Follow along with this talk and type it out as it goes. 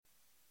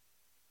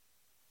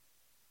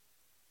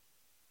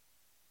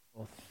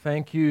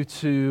Thank you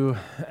to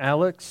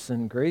Alex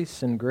and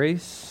Grace and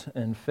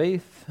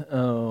Faith.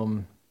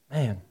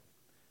 I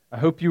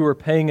hope you were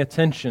paying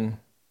attention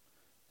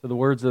to the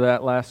words of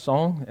that last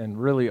song and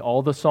really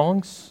all the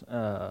songs.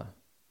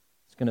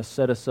 It's going to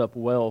set us up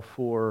well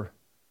for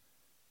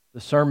the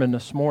sermon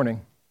this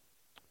morning.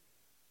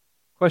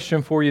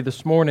 Question for you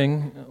this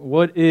morning: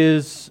 what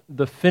is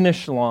the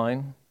finish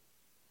line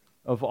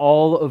of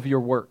all of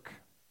your work,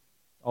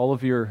 all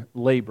of your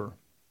labor?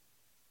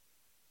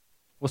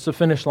 What's the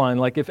finish line?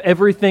 Like, if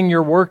everything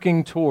you're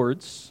working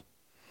towards,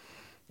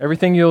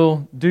 everything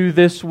you'll do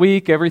this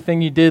week,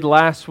 everything you did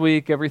last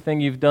week,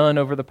 everything you've done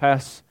over the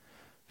past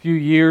few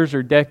years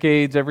or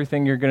decades,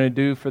 everything you're going to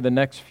do for the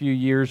next few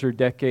years or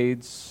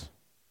decades,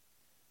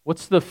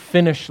 what's the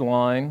finish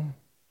line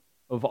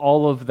of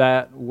all of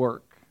that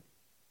work?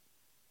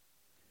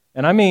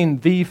 And I mean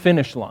the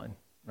finish line,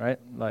 right?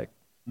 Like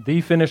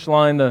the finish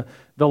line, the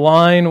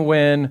line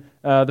when,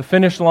 the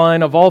finish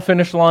line of all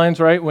finish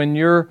lines, right? When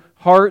your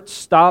heart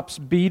stops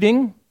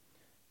beating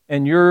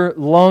and your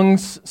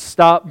lungs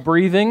stop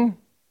breathing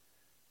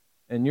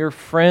and your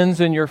friends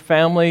and your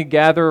family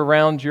gather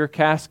around your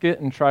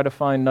casket and try to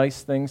find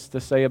nice things to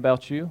say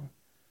about you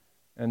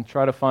and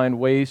try to find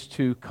ways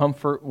to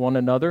comfort one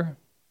another.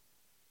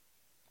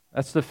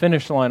 That's the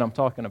finish line I'm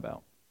talking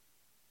about.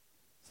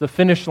 It's the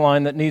finish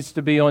line that needs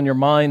to be on your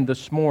mind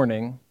this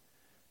morning,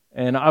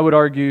 and I would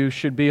argue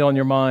should be on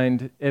your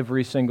mind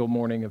every single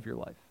morning of your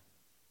life.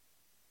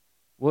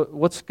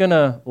 What's going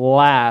to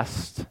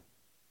last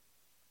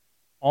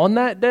on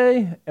that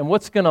day, and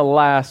what's going to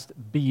last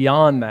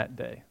beyond that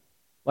day?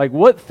 Like,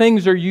 what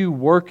things are you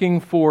working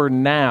for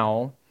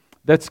now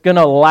that's going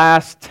to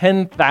last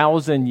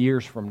 10,000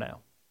 years from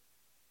now?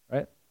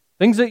 Right?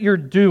 Things that you're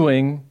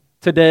doing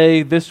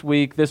today, this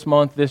week, this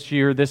month, this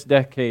year, this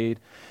decade,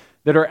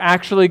 that are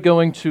actually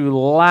going to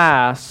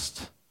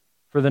last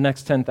for the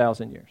next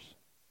 10,000 years.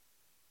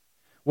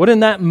 What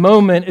in that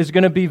moment is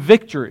going to be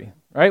victory?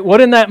 Right?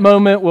 What in that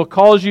moment will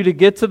cause you to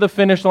get to the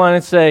finish line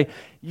and say,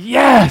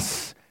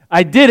 yes,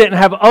 I did it, and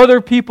have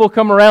other people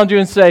come around you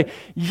and say,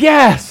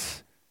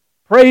 yes,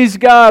 praise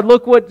God,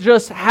 look what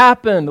just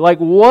happened. Like,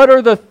 what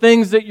are the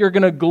things that you're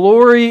going to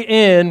glory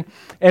in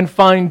and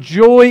find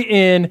joy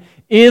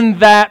in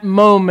that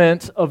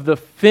moment of the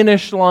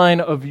finish line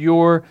of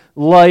your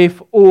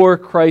life or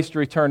Christ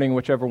returning,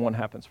 whichever one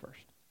happens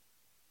first?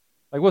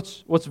 Like,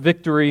 what's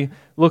victory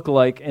look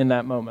like in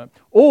that moment?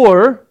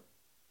 Or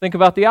think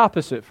about the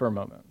opposite for a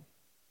moment.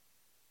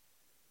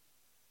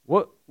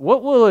 What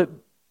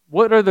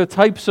are the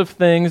types of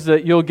things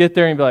that you'll get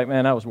there and be like,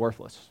 man, that was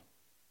worthless.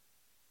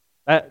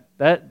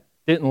 That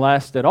didn't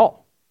last at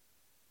all.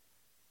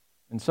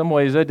 In some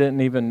ways, that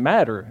didn't even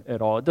matter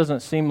at all. It doesn't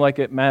seem like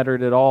it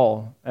mattered at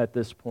all at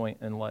this point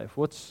in life.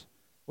 What's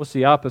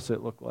the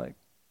opposite look like?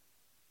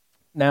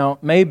 Now,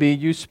 maybe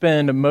you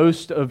spend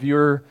most of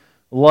your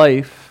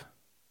life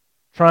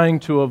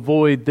trying to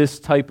avoid this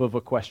type of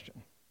a question.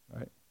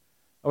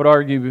 I would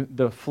argue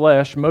the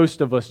flesh, most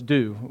of us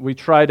do. We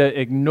try to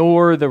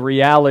ignore the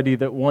reality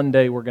that one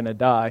day we're going to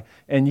die.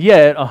 And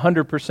yet,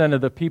 100%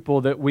 of the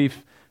people that we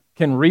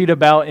can read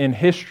about in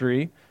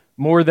history,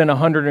 more than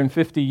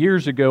 150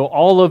 years ago,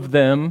 all of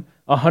them,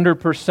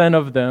 100%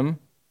 of them,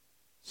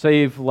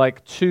 save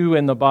like 2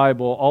 in the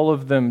Bible, all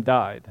of them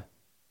died.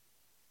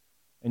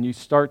 And you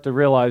start to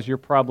realize you're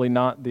probably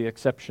not the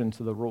exception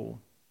to the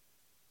rule.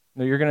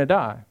 No, you're going to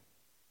die.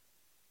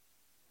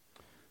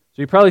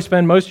 So you probably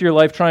spend most of your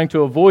life trying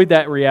to avoid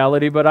that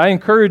reality, but I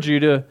encourage you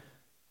to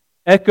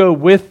echo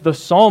with the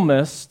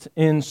psalmist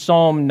in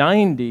Psalm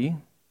 90.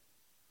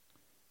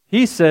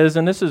 He says,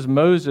 and this is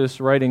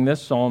Moses writing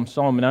this psalm,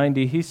 Psalm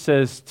 90, he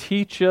says,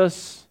 teach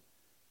us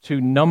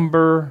to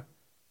number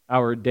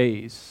our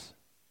days,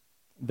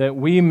 that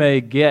we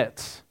may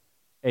get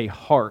a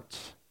heart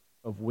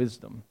of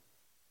wisdom.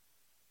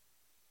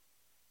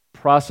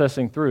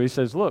 Processing through, he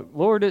says, look,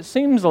 Lord, it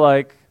seems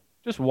like,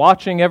 just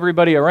watching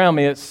everybody around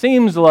me, it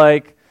seems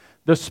like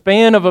the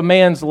span of a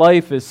man's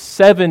life is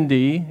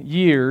 70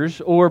 years,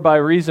 or by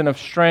reason of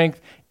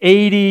strength,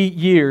 80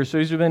 years. So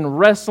he's been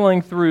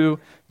wrestling through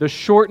the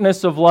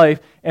shortness of life.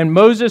 And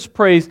Moses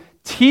prays,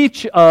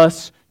 teach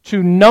us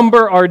to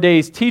number our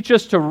days. Teach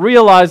us to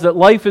realize that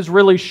life is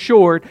really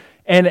short.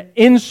 And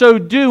in so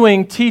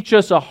doing, teach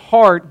us a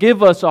heart,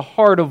 give us a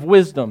heart of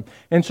wisdom.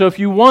 And so if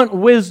you want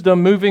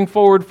wisdom moving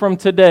forward from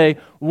today,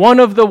 one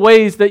of the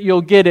ways that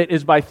you'll get it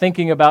is by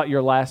thinking about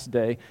your last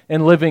day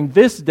and living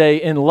this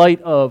day in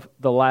light of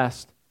the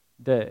last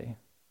day.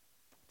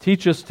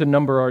 Teach us to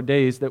number our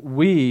days that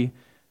we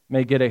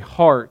may get a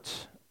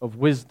heart of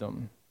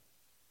wisdom.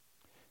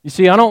 You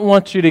see, I don't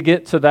want you to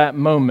get to that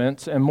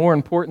moment, and more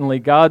importantly,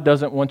 God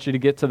doesn't want you to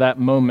get to that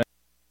moment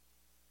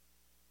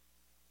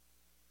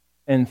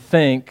and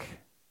think,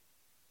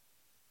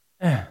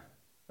 it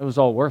was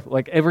all worth it.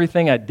 Like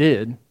everything I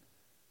did,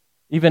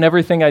 even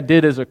everything I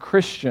did as a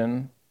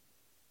Christian,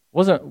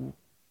 wasn't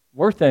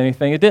worth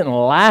anything. It didn't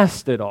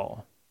last at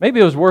all. Maybe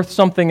it was worth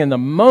something in the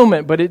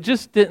moment, but it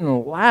just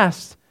didn't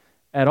last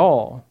at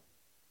all.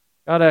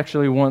 God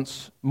actually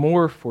wants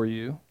more for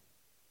you.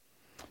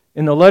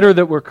 In the letter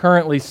that we're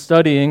currently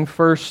studying,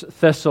 1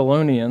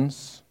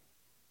 Thessalonians,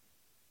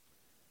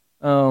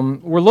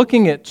 we're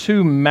looking at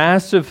two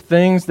massive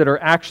things that are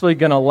actually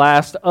going to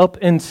last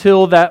up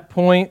until that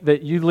point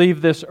that you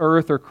leave this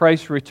earth or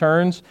Christ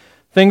returns.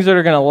 Things that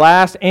are going to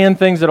last and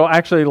things that will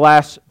actually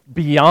last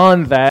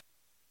beyond that.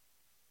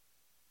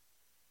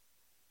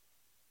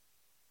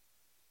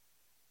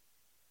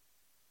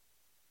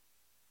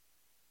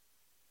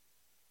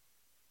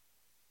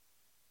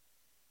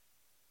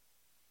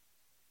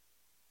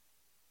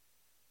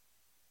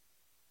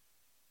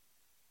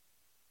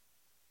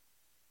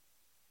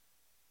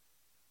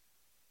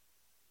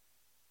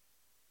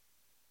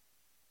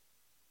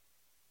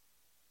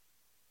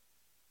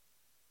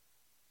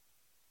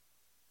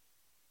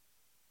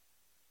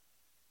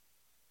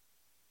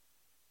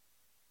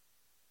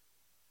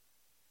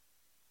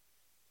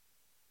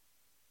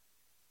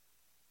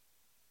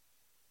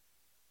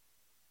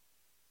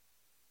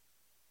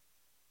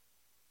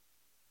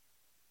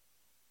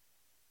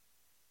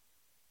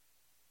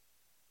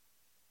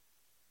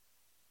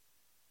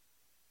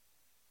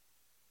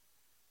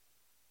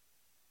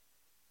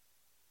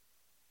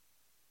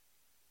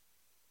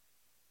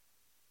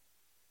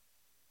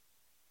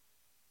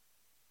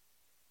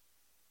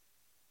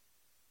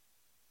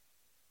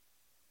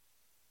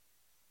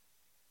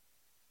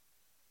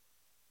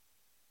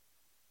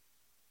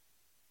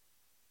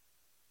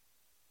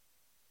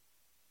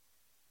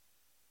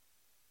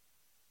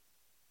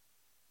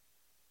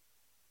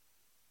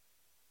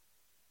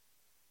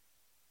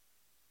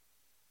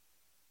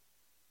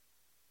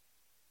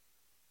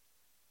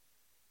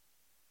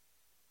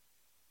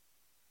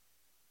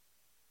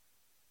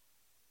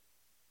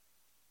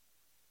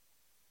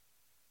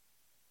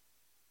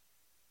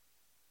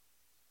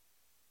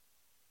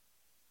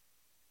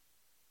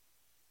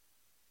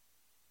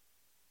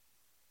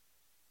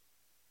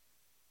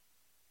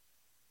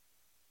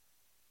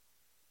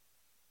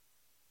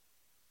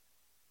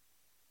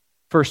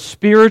 For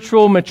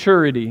spiritual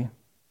maturity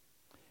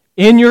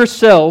in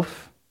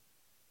yourself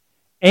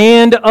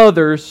and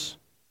others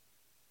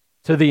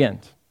to the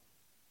end.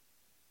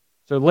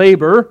 So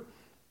labor,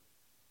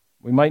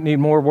 we might need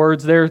more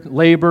words there.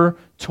 Labor,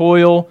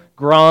 toil,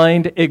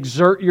 grind,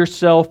 exert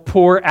yourself,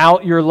 pour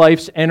out your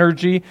life's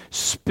energy,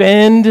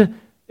 expend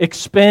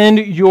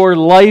your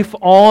life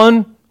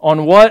on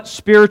what?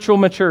 Spiritual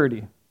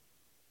maturity.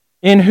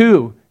 In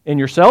who? In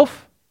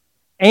yourself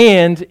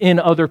and in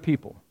other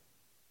people.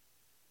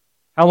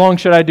 How long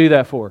should I do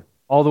that for?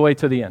 All the way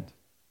to the end.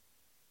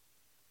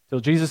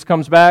 Till Jesus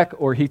comes back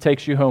or He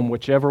takes you home,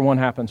 whichever one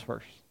happens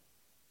first.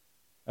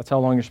 That's how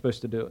long you're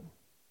supposed to do it.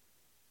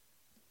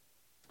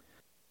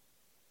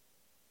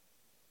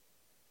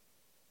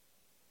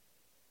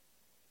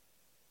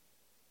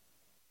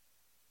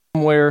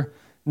 Somewhere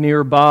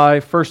nearby,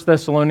 1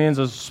 Thessalonians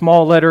is a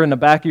small letter in the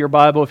back of your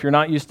Bible. If you're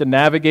not used to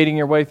navigating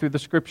your way through the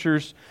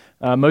Scriptures,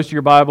 most of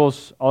your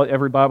Bibles,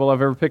 every Bible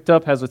I've ever picked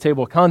up has a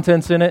table of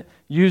contents in it.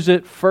 Use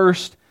it, 1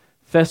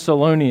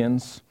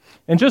 Thessalonians.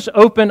 And just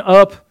open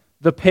up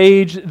the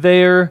page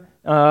there.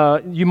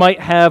 You might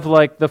have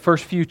like the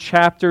first few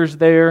chapters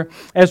there.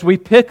 As we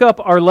pick up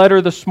our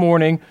letter this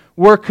morning,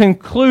 we're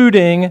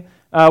concluding,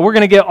 we're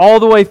going to get all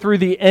the way through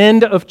the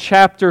end of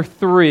chapter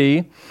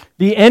 3.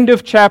 The end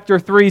of chapter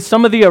 3,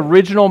 some of the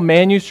original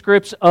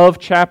manuscripts of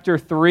chapter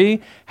 3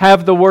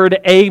 have the word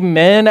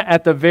amen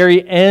at the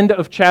very end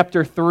of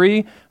chapter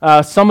 3.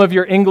 Some of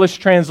your English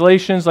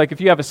translations, like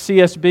if you have a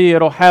CSB,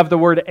 it'll have the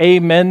word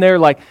amen there.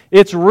 Like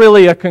it's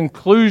really a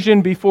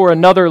conclusion before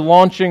another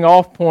launching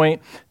off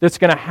point that's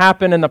going to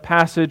happen in the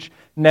passage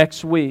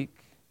next week.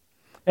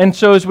 And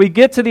so as we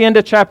get to the end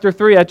of chapter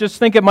 3, I just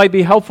think it might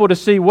be helpful to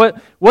see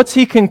what's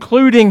he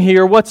concluding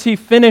here, what's he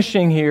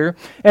finishing here.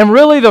 And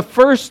really the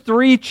first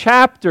 3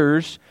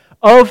 chapters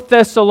of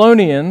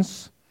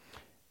Thessalonians,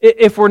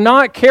 if we're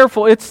not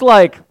careful, it's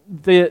like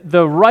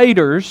the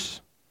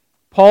writers,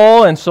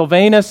 Paul and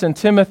Silvanus and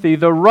Timothy,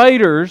 the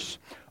writers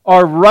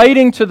are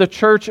writing to the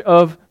church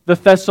of the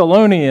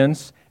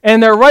Thessalonians,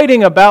 and they're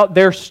writing about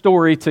their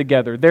story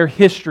together, their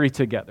history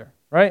together,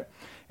 right?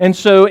 And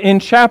so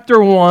in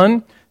chapter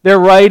 1, they're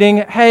writing,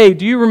 hey,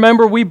 do you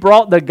remember we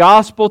brought the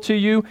gospel to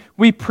you?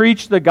 We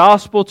preached the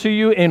gospel to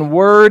you in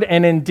word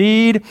and in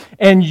deed.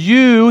 And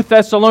you,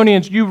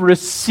 Thessalonians, you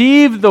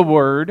received the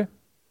word.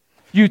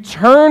 You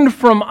turned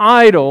from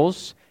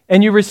idols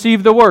and you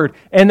received the word.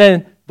 And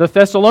then the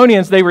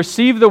Thessalonians, they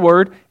received the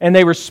word and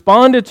they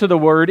responded to the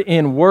word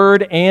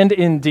and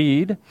in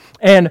deed.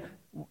 And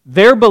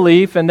their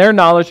belief and their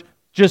knowledge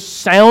just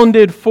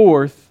sounded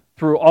forth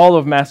through all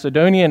of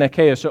Macedonia and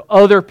Achaia. So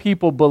other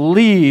people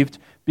believed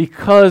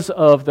because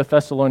of the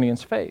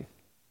Thessalonians' faith.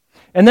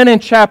 And then in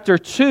chapter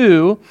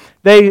 2,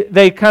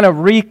 they kind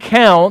of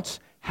recount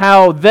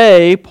how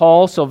they,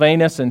 Paul,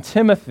 Silvanus, and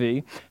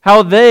Timothy,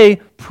 how they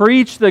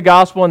preached the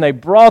gospel and they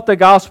brought the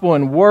gospel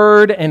in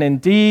word and in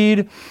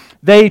deed.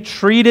 They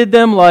treated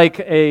them like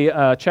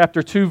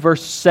chapter 2,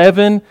 verse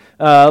 7,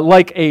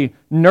 like a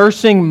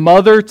nursing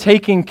mother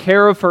taking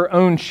care of her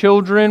own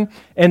children.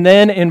 And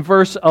then in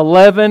verse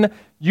 11,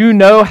 You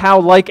know how,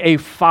 like a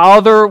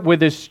father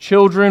with his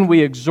children, we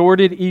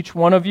exhorted each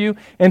one of you.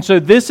 And so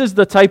this is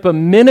the type of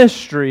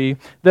ministry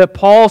that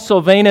Paul,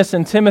 Silvanus,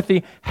 and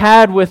Timothy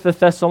had with the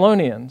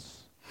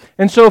Thessalonians.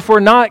 And so if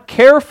we're not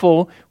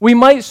careful, we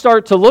might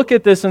start to look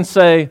at this and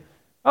say,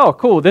 oh,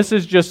 cool, this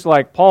is just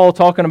like Paul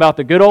talking about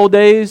the good old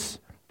days.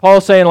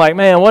 Paul saying like,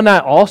 man, wasn't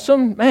that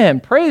awesome? Man,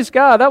 praise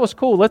God, that was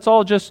cool. Let's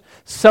all just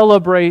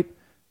celebrate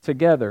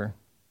together.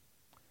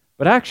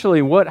 But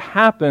actually what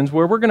happens,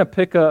 where we're going to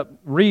pick up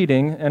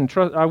reading, and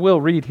I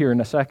will read here in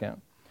a second,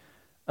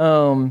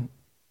 where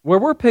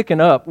we're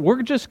picking up,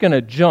 we're just going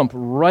to jump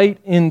right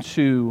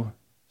into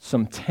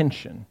some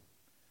tension.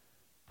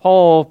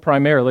 Paul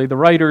primarily, the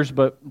writers,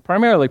 but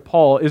primarily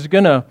Paul, is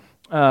going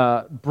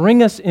to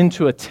bring us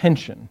into a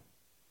tension.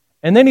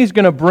 And then he's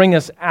going to bring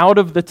us out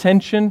of the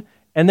tension,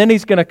 and then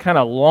he's going to kind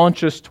of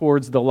launch us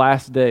towards the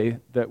last day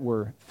that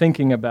we're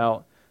thinking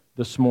about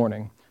this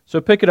morning. So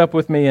pick it up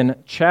with me in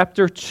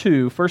chapter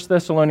 2, 1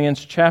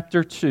 Thessalonians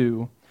chapter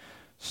 2,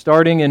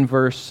 starting in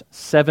verse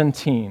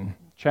 17.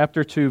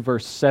 Chapter 2,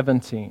 verse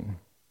 17.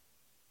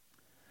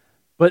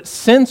 But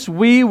since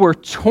we were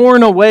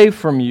torn away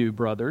from you,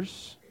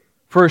 brothers,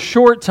 for a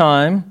short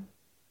time,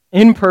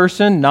 in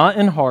person, not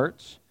in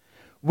hearts,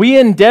 we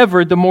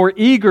endeavored the more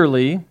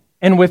eagerly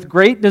and with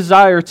great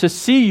desire to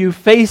see you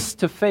face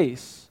to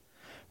face,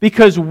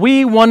 because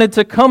we wanted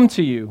to come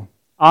to you,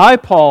 I,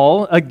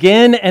 Paul,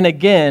 again and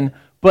again,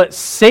 but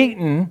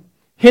Satan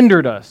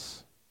hindered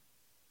us.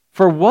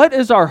 For what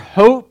is our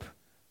hope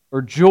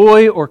or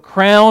joy or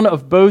crown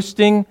of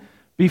boasting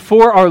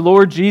before our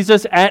Lord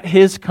Jesus at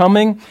His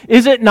coming?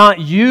 Is it not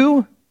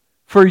you?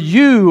 For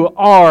you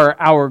are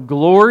our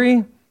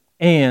glory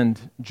and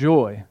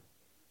joy.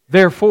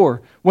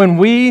 Therefore, when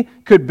we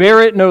could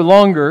bear it no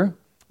longer,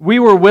 we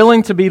were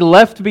willing to be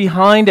left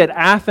behind at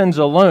Athens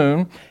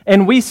alone,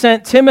 and we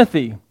sent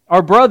Timothy,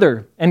 our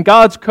brother and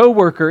God's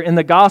co-worker in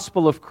the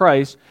gospel of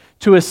Christ,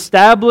 to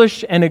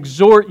establish and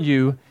exhort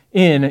you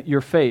in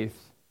your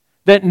faith,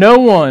 that no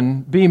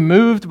one be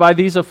moved by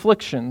these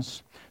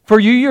afflictions.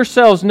 For you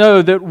yourselves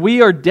know that we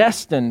are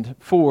destined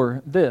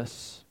for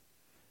this.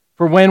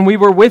 For when we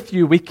were with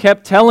you, we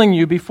kept telling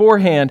you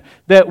beforehand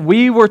that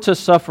we were to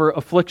suffer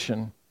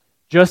affliction,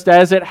 just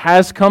as it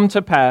has come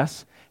to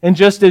pass, and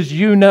just as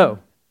you know.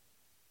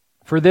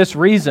 For this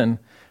reason,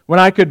 when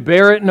I could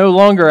bear it no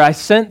longer, I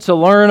sent to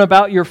learn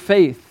about your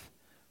faith,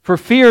 for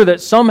fear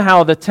that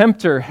somehow the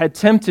tempter had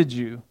tempted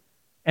you,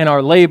 and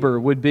our labor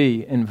would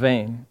be in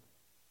vain.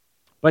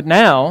 But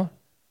now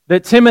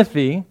that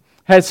Timothy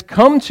has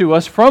come to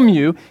us from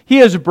you, he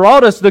has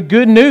brought us the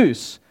good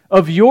news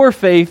of your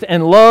faith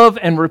and love,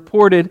 and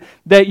reported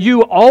that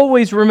you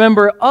always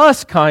remember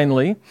us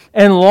kindly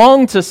and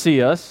long to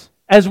see us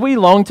as we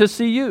long to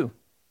see you.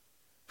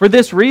 For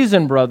this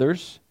reason,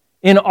 brothers,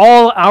 in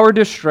all our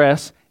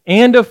distress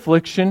and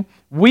affliction,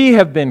 we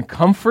have been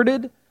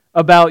comforted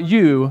about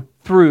you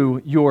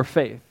through your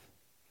faith.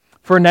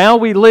 For now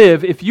we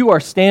live if you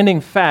are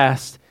standing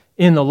fast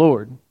in the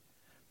Lord.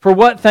 For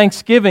what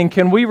thanksgiving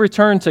can we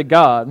return to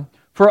God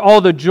for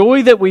all the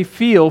joy that we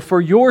feel for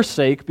your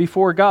sake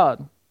before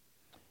God,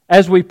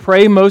 as we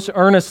pray most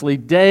earnestly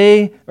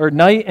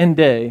night and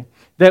day,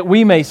 that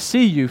we may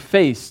see you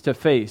face to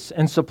face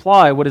and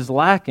supply what is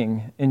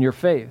lacking in your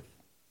faith.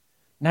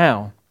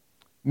 Now,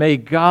 may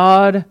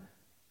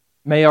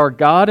our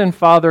God and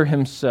Father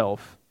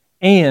Himself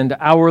and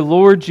our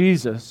Lord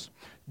Jesus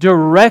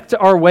direct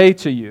our way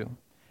to you,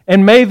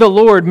 and may the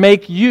Lord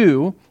make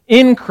you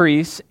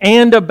increase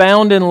and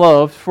abound in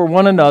love for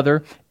one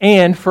another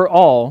and for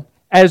all,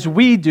 as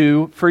we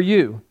do for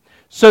you,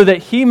 so that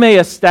He may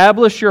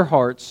establish your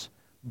hearts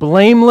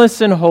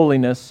blameless in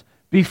holiness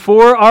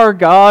before our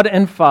God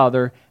and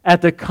Father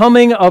at the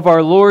coming of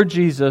our Lord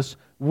Jesus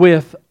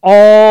with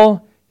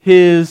all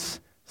His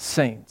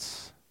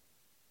saints.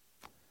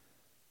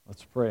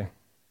 Let's pray.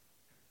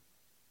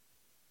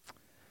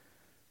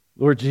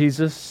 Lord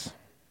Jesus,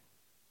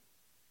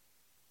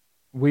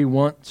 we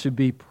want to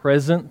be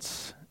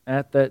present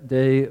at that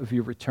day of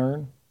your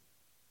return.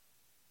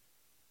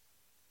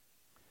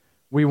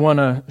 We want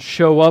to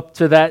show up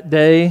to that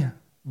day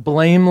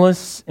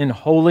blameless in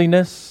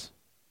holiness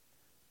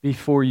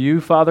before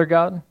you, Father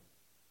God,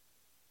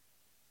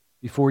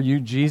 before you,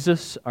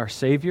 Jesus, our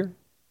Savior,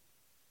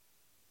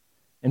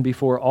 and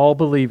before all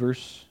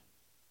believers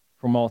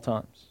from all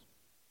times.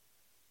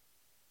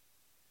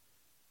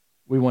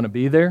 We want to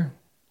be there,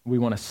 we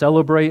want to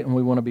celebrate, and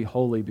we want to be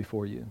holy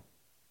before you.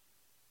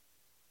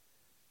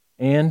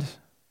 And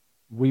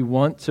we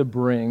want to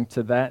bring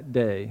to that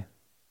day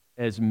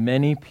as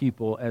many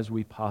people as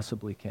we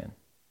possibly can.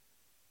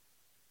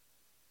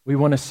 We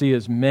want to see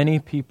as many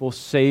people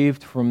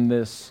saved from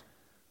this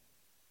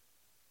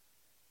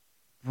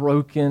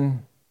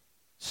broken,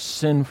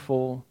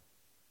 sinful,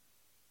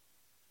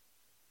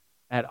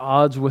 at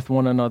odds with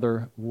one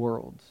another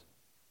world.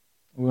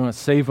 We want to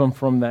save them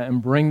from that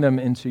and bring them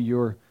into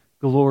your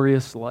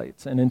glorious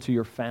lights and into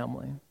your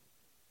family.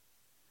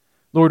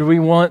 Lord, we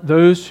want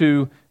those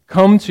who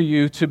come to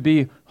you to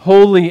be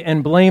holy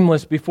and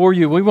blameless before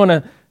you. We want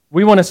to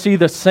We want to see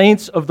the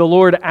saints of the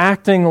Lord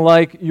acting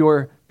like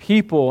your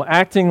people,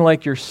 acting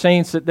like your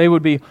saints, that they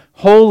would be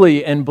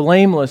holy and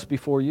blameless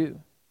before you.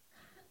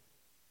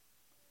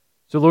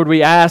 So Lord,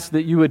 we ask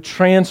that you would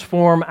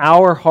transform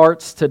our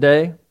hearts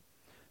today,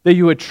 that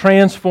you would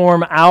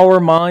transform our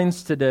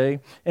minds today,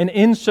 and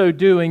in so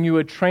doing, you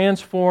would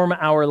transform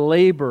our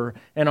labor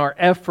and our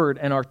effort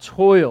and our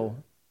toil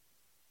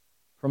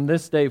from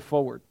this day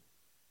forward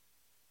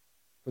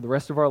for the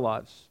rest of our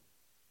lives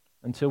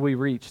until we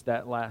reach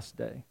that last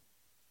day.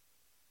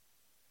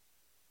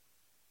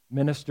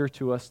 Minister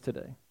to us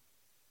today.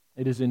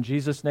 It is in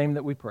Jesus' name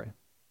that we pray.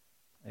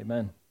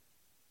 Amen.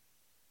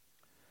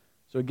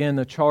 So again,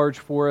 the charge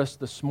for us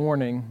this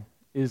morning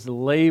is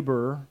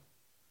labor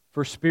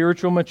for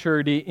spiritual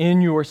maturity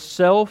in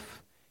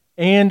yourself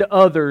and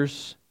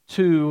others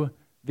to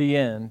the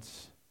end.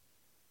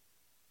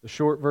 The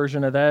short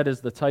version of that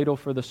is the title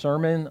for the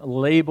sermon,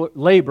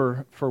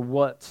 Labor for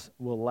What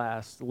Will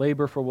Last.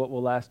 Labor for what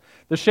will last.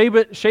 The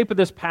shape of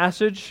this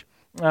passage,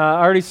 I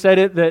already said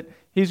it, that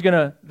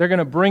they're going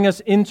to bring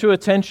us into a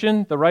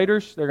tension, the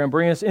writers. They're going to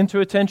bring us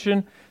into a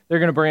tension. They're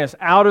going to bring us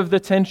out of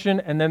the tension,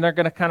 and then they're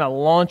going to kind of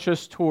launch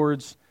us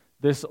towards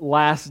this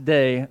last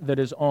day that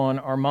is on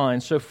our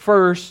minds. So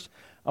first,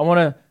 I want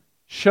to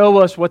show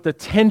us what the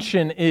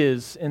tension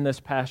is in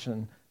this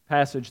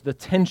passage, the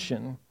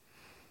tension.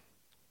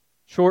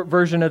 Short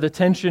version of the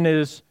tension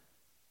is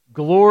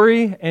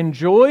glory and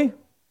joy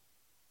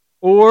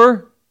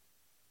or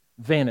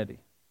vanity.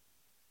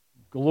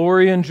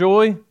 Glory and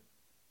joy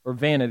or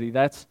vanity.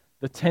 That's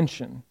the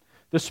tension.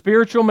 The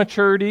spiritual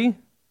maturity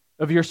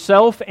of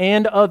yourself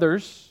and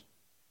others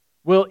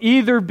will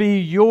either be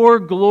your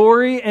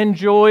glory and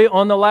joy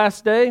on the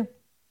last day,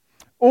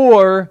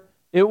 or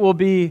it will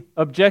be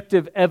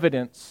objective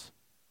evidence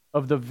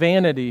of the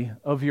vanity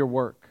of your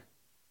work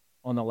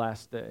on the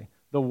last day,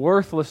 the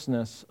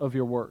worthlessness of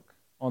your work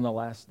on the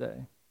last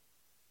day.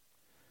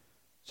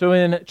 So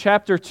in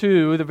chapter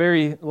 2, the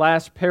very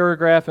last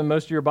paragraph in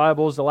most of your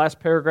Bibles, the last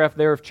paragraph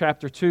there of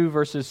chapter 2,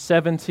 verses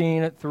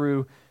 17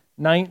 through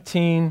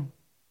 19,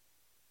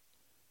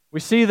 we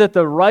see that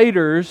the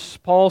writers,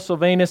 Paul,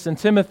 Silvanus, and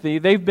Timothy,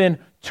 they've been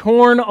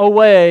torn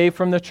away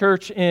from the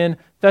church in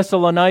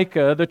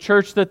Thessalonica, the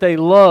church that they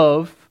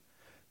love.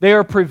 They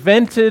are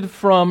prevented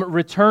from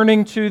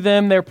returning to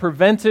them. They're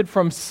prevented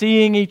from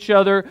seeing each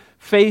other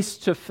face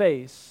to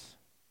face.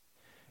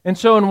 And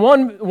so in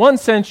one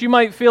sense, you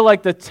might feel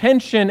like the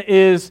tension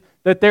is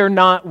that they're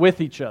not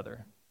with each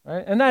other,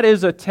 right? And that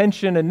is a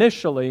tension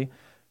initially,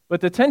 but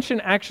the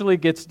tension actually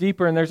gets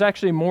deeper, and there's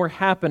actually more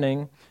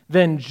happening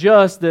than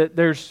just that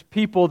there's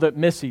people that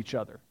miss each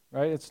other,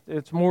 right?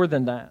 It's more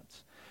than that.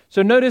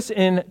 So notice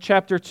in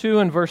chapter 2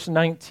 and verse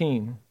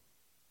 19,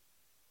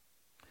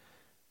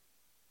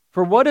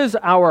 "For what is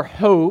our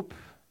hope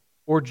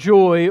or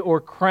joy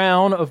or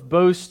crown of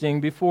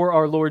boasting before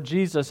our Lord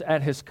Jesus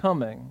at His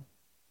coming?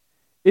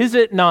 Is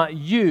it not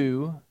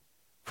you?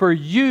 For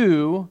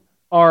you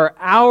are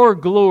our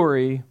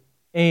glory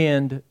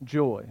and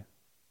joy."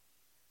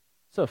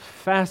 It's a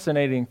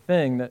fascinating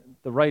thing that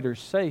the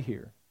writers say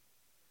here.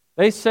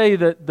 They say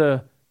that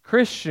the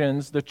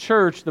Christians, the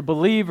church, the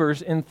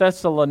believers in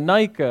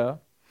Thessalonica,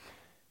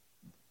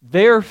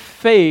 their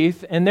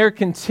faith and their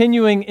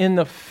continuing in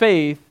the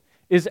faith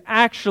is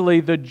actually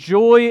the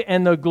joy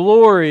and the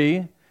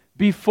glory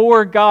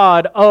before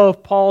God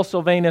of Paul,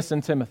 Silvanus,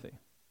 and Timothy.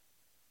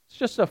 It's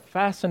just a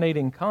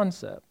fascinating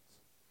concept.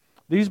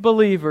 These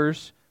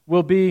believers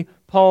will be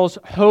Paul's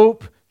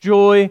hope,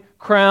 joy,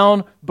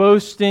 crown,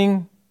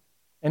 boasting,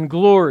 and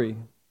glory.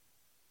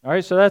 All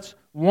right, so that's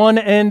one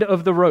end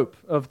of the rope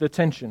of the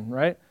tension,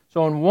 right?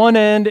 So on one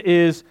end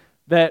is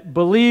that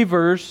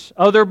believers,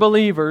 other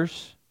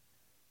believers,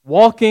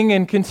 walking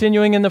and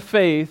continuing in the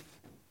faith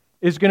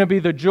is going to be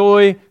the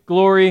joy,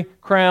 glory,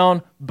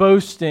 crown,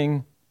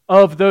 boasting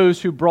of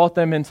those who brought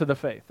them into the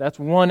faith. That's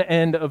one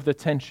end of the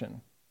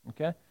tension,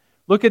 okay?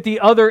 Look at the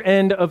other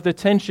end of the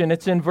tension.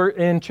 It's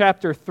in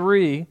chapter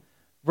 3,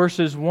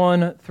 verses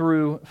 1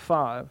 through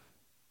 5.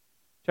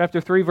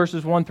 Chapter 3,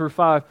 verses 1 through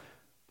 5.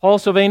 Paul,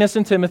 Silvanus,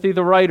 and Timothy,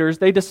 the writers,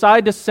 they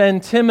decide to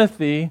send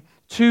Timothy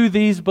to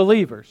these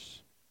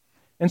believers.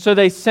 And so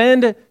they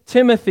send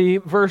Timothy,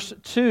 verse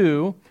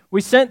 2,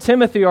 "We sent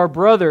Timothy, our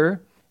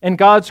brother, and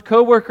God's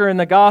co-worker in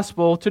the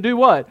gospel, to do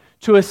what?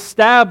 To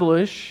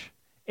establish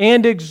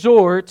and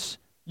exhort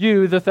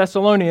you, the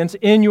Thessalonians,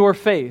 in your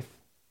faith."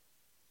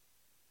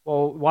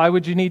 Well, why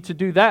would you need to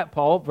do that,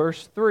 Paul?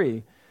 Verse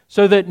 3.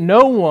 "So that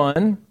no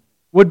one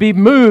would be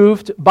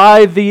moved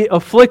by the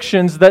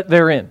afflictions that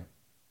they're in."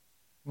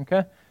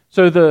 Okay?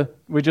 So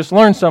we just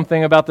learned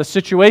something about the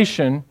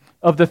situation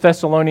of the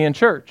Thessalonian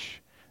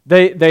church.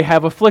 They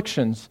have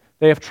afflictions.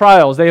 They have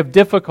trials. They have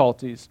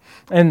difficulties.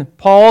 And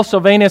Paul,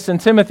 Silvanus, and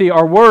Timothy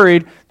are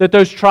worried that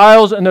those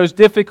trials and those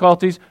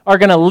difficulties are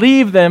going to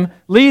lead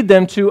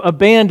them to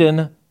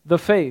abandon the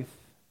faith.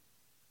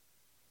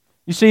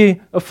 You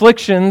see,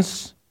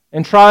 afflictions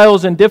and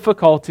trials and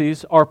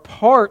difficulties are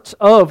part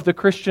of the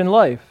Christian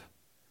life.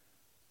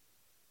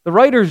 The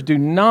writers do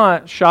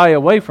not shy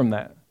away from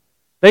that.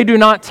 They do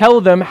not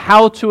tell them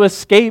how to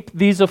escape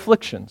these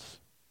afflictions.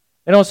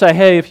 They don't say,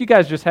 hey, if you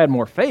guys just had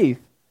more faith,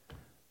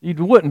 you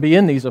wouldn't be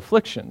in these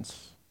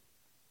afflictions.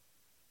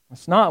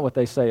 That's not what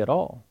they say at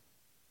all.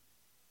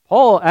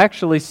 Paul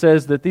actually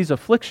says that these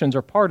afflictions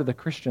are part of the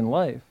Christian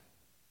life.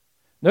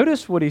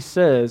 Notice what he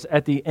says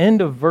at the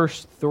end of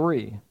verse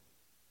 3.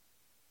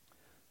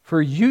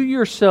 For you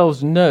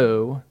yourselves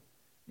know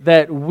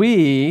that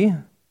we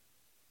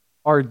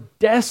are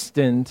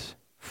destined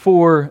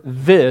for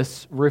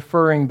this,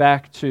 referring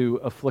back to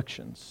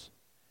afflictions.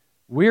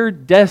 We're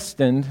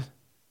destined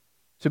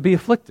to be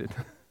afflicted.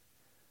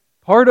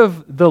 Part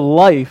of the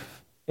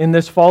life in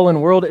this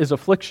fallen world is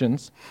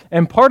afflictions,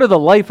 and part of the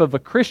life of a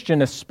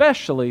Christian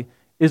especially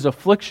is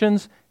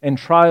afflictions and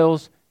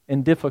trials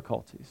and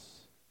difficulties.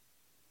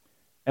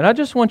 And I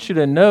just want you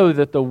to know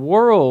that the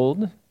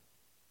world,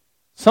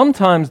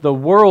 sometimes the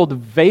world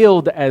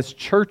veiled as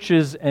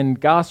churches and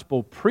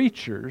gospel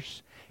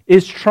preachers,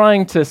 is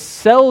trying to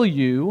sell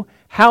you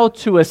how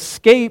to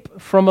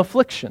escape from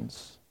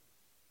afflictions.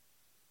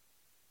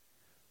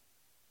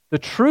 The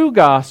true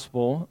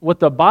gospel, what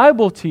the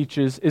Bible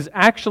teaches, is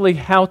actually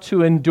how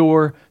to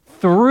endure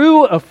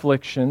through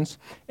afflictions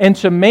and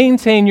to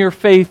maintain your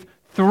faith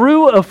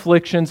through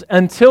afflictions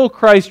until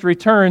Christ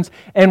returns.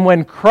 And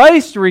when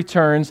Christ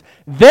returns,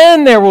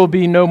 then there will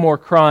be no more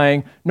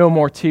crying, no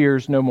more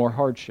tears, no more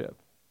hardship.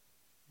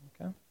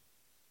 Okay?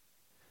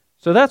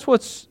 So that's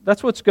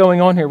what's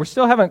going on here. We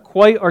still haven't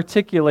quite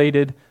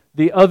articulated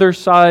the other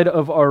side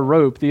of our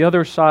rope, the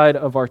other side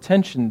of our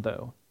tension,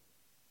 though.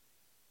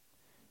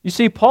 You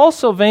see, Paul,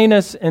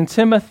 Silvanus, and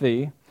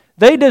Timothy,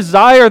 they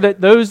desire that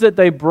those that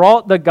they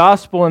brought the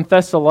gospel in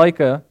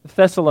Thessalonica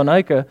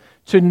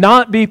to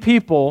not be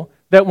people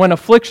that when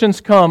afflictions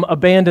come,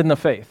 abandon the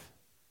faith.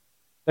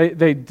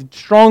 They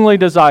strongly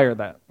desire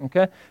that.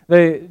 Okay,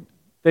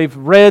 they've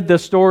read the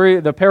story,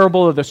 the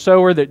parable of the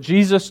sower that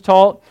Jesus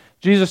taught.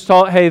 Jesus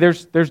taught, hey,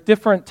 there's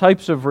different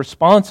types of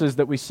responses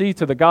that we see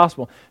to the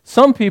gospel.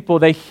 Some people,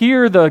 they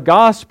hear the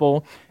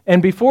gospel,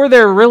 and before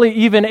they're really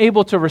even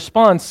able to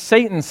respond,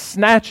 Satan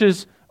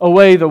snatches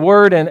away the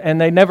word,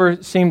 and they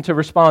never seem to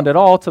respond at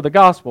all to the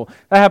gospel.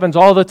 That happens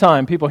all the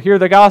time. People hear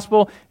the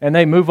gospel, and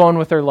they move on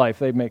with their life.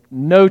 They make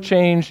no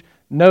change,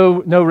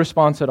 no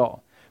response at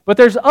all. But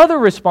there's other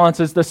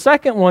responses. The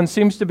second one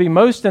seems to be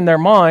most in their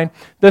mind.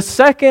 The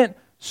second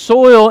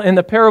soil in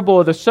the parable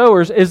of the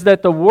sowers is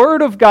that the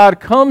Word of God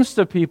comes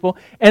to people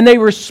and they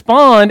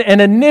respond, and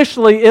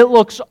initially it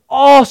looks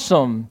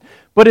awesome.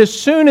 But as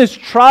soon as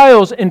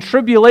trials and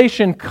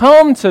tribulation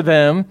come to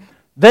them,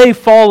 they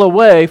fall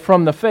away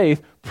from the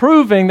faith,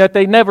 proving that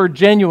they never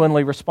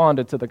genuinely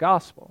responded to the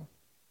gospel.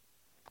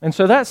 And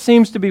so that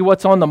seems to be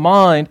what's on the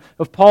mind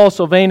of Paul,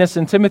 Silvanus,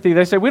 and Timothy.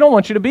 They say, we don't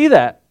want you to be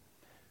that.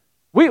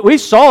 We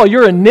saw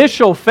your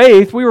initial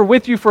faith. We were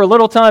with you for a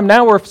little time.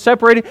 Now we're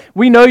separated.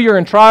 We know you're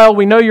in trial.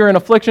 We know you're in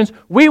afflictions.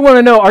 We want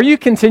to know, are you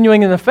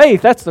continuing in the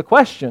faith? That's the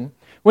question.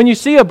 When you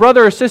see a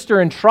brother or sister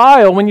in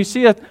trial, when you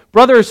see a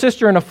brother or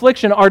sister in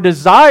affliction, our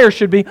desire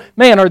should be,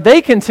 man, are they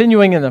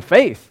continuing in the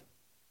faith?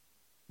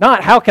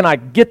 Not how can I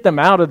get them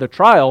out of the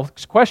trial.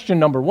 Question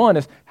number one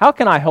is, how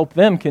can I help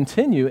them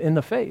continue in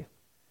the faith?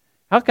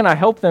 How can I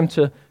help them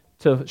to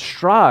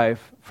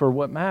strive for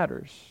what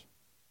matters?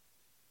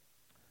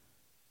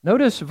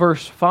 Notice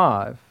verse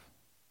 5.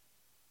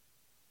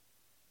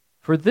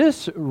 For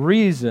this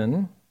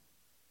reason,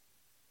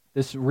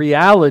 this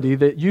reality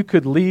that you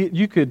could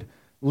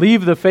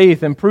leave the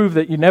faith and prove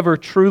that you never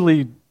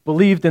truly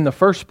believed in the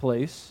first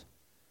place,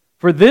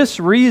 for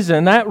this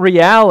reason, that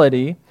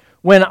reality,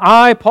 when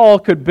I, Paul,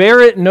 could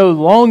bear it no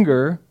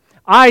longer,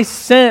 I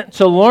sent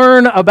to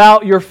learn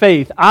about your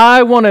faith.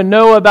 I want to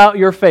know about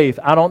your faith.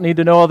 I don't need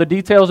to know all the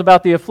details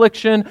about the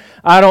affliction.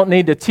 I don't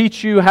need to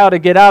teach you how to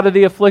get out of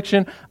the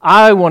affliction.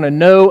 I want to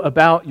know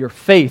about your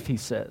faith, he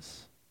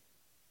says.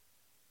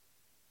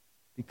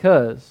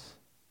 Because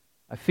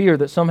I fear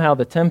that somehow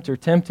the tempter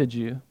tempted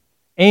you,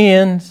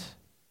 and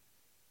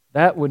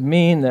that would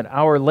mean that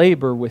our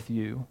labor with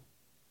you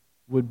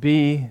would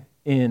be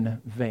in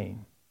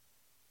vain.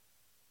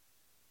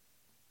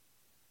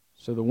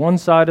 So the one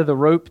side of the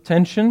rope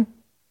tension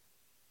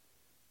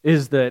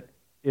is that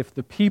if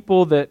the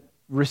people that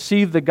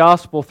receive the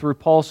gospel through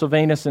Paul,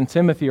 Silvanus, and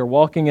Timothy are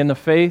walking in the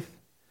faith,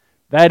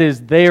 that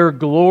is their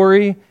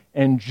glory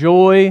and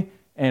joy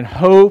and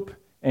hope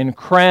and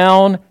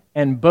crown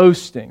and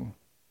boasting.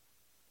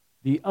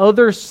 The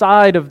other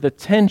side of the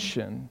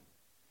tension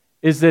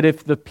is that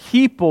if the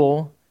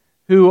people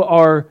who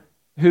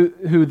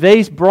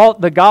they brought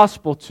the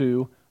gospel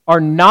to are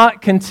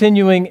not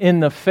continuing in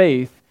the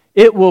faith,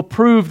 it will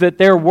prove that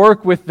their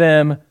work with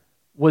them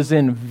was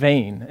in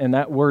vain. And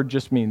that word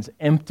just means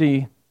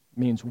empty,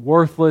 means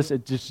worthless.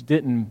 It just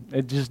didn't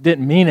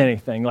mean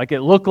anything. Like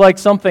it looked like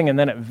something and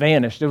then it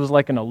vanished. It was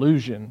like an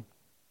illusion.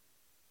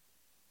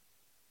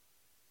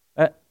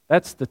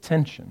 That's the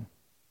tension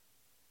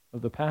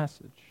of the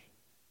passage.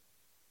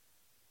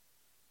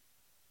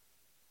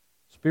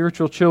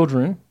 Spiritual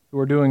children who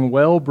are doing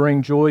well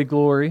bring joy,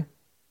 glory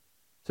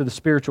to the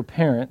spiritual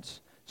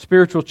parents.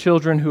 Spiritual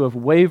children who have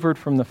wavered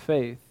from the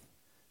faith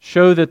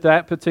show that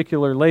that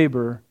particular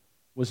labor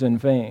was in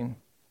vain.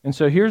 And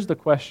so here's the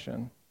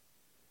question.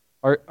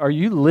 Are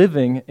you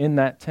living in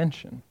that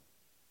tension?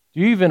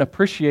 Do you even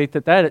appreciate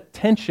that that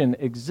tension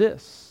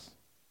exists?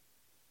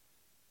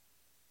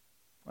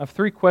 I have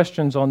 3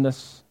 questions on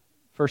this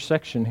first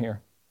section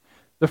here.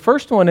 The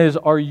first one is,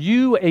 are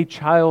you a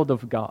child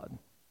of God?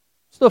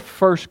 It's the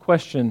first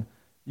question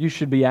you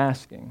should be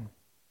asking.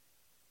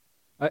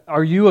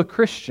 Are you a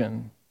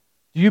Christian?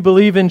 Do you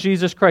believe in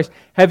Jesus Christ?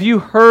 Have you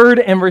heard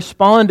and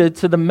responded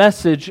to the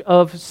message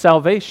of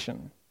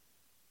salvation?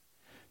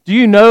 Do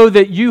you know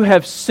that you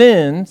have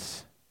sinned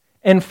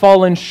and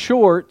fallen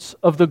short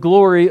of the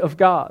glory of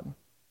God?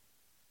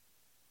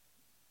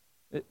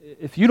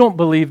 If you don't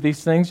believe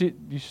these things, you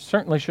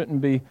certainly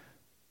shouldn't be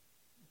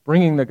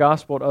bringing the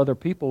gospel to other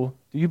people.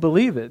 Do you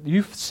believe it?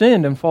 You've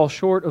sinned and fall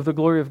short of the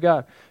glory of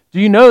God. Do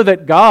you know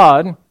that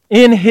God,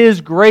 in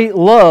His great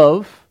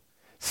love,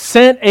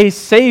 sent a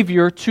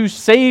Savior to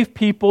save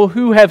people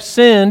who have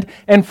sinned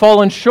and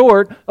fallen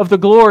short of the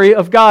glory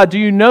of God? Do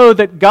you know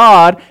that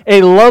God,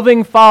 a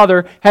loving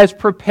Father, has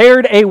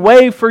prepared a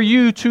way for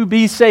you to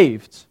be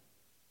saved?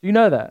 Do you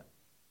know that?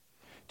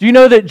 Do you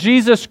know that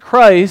Jesus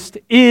Christ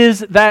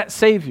is that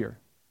Savior?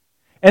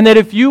 And that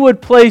if you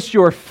would place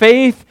your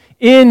faith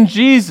in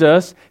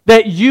Jesus,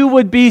 that you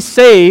would be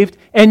saved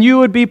and you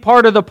would be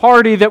part of the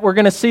party that we're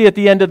going to see at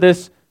the end of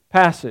this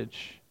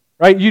passage.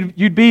 Right?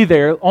 You'd be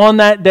there on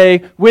that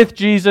day with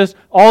Jesus,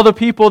 all the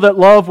people that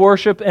love,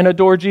 worship, and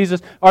adore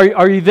Jesus.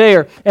 Are you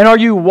there? And are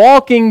you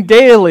walking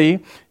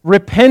daily,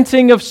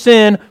 repenting of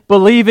sin,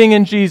 believing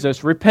in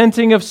Jesus?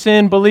 Repenting of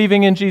sin,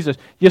 believing in Jesus.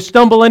 You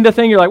stumble into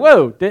things, you're like,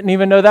 whoa, didn't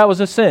even know that was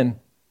a sin.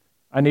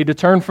 I need to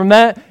turn from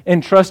that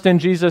and trust in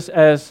Jesus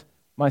as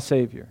my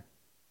Savior.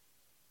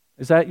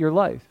 Is that your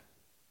life?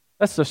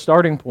 That's the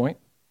starting point.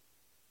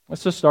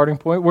 That's the starting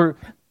point.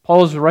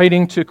 Paul's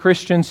writing to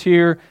Christians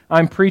here.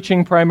 I'm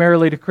preaching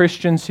primarily to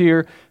Christians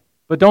here.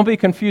 But don't be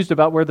confused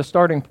about where the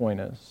starting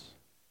point is.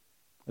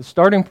 The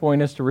starting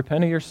point is to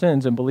repent of your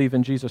sins and believe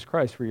in Jesus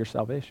Christ for your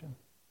salvation.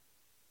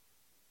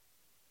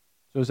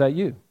 So is that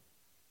you?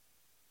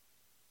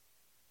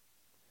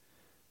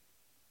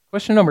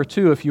 Question number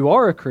 2, if you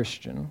are a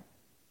Christian,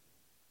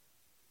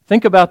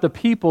 think about the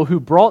people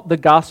who brought the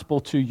gospel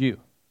to you.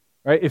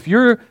 Right? If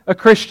you're a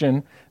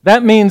Christian,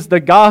 that means the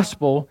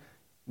gospel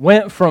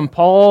went from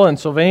Paul and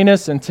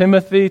Silvanus and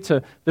Timothy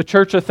to the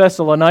church of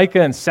Thessalonica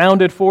and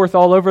sounded forth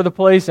all over the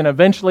place, and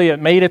eventually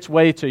it made its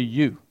way to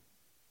you.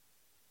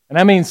 And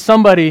that means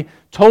somebody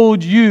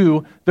told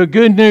you the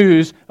good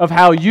news of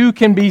how you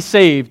can be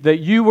saved, that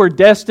you were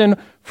destined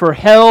for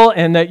hell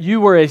and that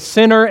you were a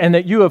sinner and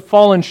that you have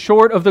fallen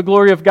short of the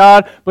glory of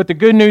God. But the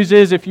good news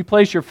is if you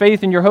place your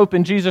faith and your hope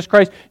in Jesus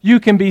Christ, you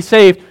can be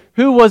saved.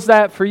 Who was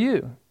that for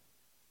you?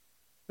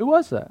 Who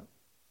was that?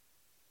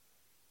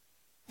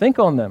 Think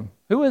on them.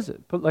 Who is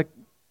it? Put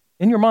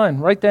in your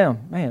mind, write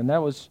down. Man,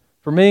 that was,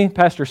 for me,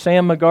 Pastor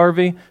Sam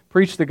McGarvey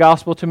preached the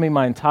gospel to me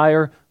my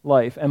entire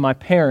life. And my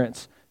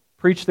parents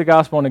preached the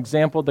gospel and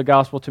exampled the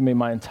gospel to me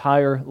my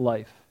entire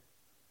life.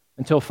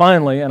 Until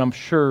finally, and I'm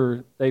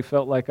sure they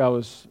felt like I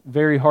was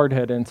very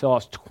hard-headed until I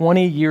was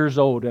 20 years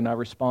old and I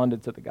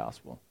responded to the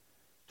gospel.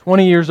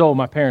 20 years old,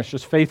 my parents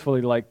just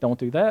faithfully don't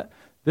do that.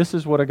 This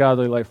is what a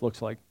godly life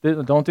looks like.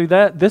 Don't do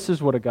that. This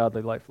is what a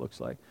godly life looks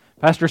like.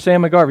 Pastor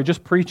Sam McGarvey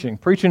just preaching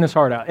his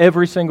heart out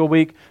every single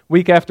week,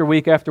 week after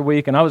week after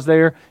week. And I was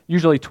there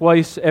usually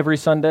twice every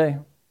Sunday,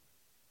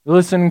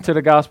 listening to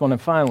the gospel, and then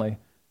finally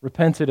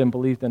repented and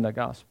believed in the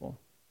gospel.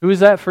 Who is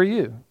that for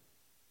you?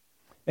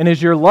 And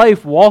is your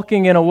life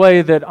walking in a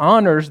way that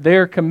honors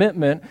their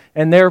commitment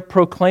and their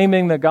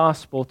proclaiming the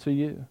gospel to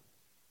you?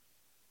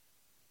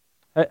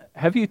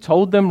 Have you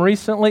told them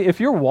recently, if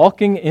you're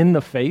walking in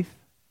the faith,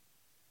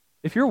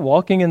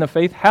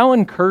 how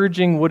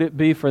encouraging would it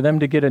be for them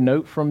to get a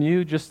note from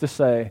you just to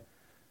say,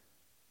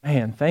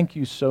 man, thank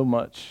you so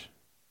much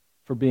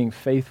for being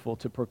faithful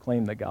to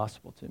proclaim the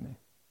gospel to me.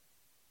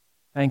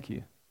 Thank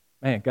you.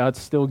 Man, God's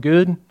still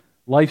good.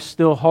 Life's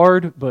still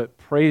hard, but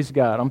praise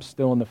God, I'm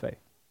still in the faith.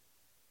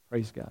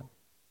 Praise God.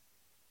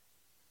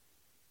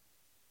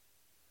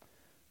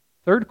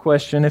 Third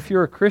question, if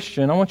you're a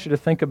Christian, I want you to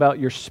think about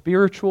your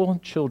spiritual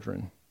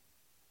children.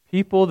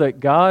 People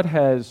that God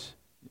has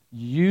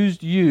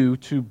used you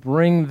to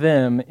bring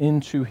them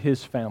into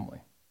His family.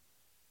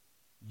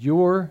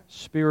 Your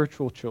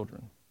spiritual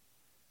children.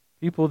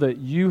 People that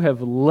you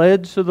have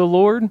led to the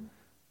Lord.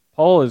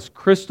 Paul is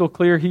crystal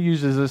clear. He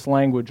uses this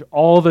language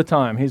all the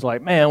time. He's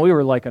like, man, we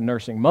were like a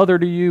nursing mother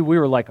to you. We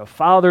were like a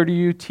father to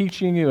you,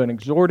 teaching you and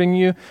exhorting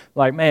you.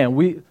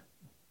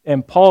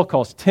 And Paul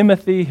calls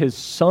Timothy his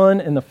son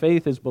in the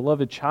faith, his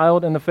beloved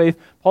child in the faith.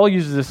 Paul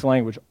uses this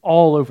language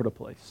all over the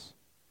place.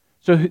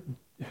 So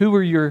who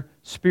are your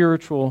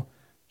spiritual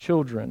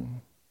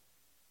children?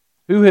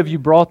 Who have you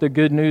brought the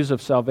good news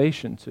of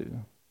salvation to?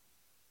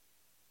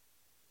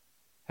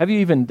 Have you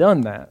even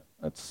done that?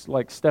 That's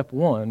like step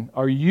one.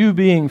 Are you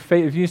being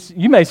faithful?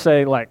 You may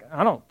say,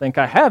 I don't think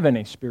I have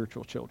any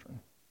spiritual children.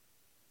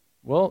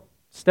 Well,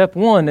 step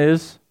one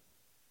is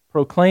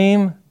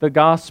proclaim the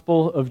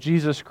gospel of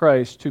Jesus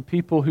Christ to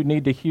people who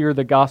need to hear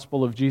the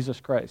gospel of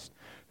Jesus Christ.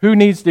 Who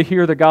needs to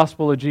hear the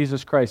gospel of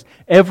Jesus Christ?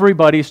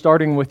 Everybody,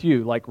 starting with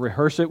you. Like,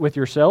 rehearse it with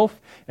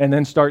yourself and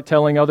then start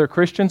telling other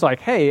Christians, like,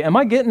 hey, am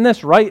I getting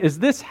this right? Is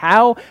this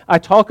how I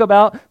talk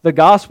about the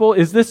gospel?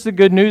 Is this the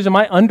good news? Am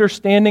I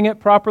understanding it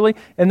properly?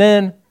 And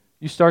then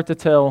you start to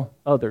tell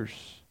others.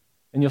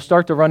 And you'll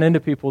start to run into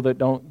people that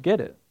don't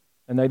get it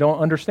and they don't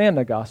understand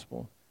the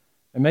gospel.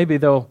 And maybe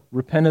they'll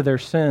repent of their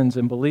sins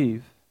and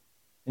believe,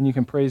 and you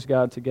can praise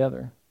God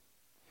together.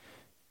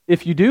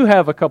 If you do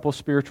have a couple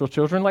spiritual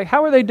children, like,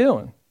 how are they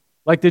doing?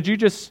 Like, did you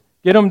just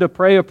get them to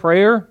pray a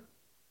prayer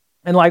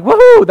and like,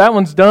 woohoo, that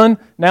one's done,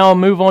 now I'll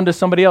move on to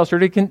somebody else? Or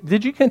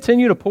did you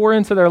continue to pour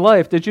into their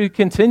life? Did you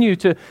continue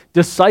to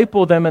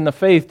disciple them in the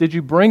faith? Did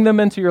you bring them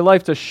into your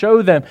life to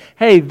show them,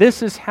 hey,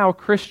 this is how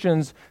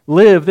Christians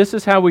live. This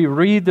is how we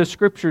read the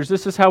Scriptures.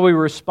 This is how we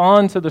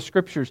respond to the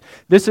Scriptures.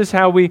 This is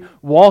how we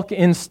walk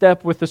in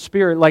step with the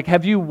Spirit. Like,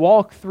 have you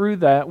walked through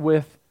that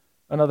with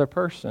another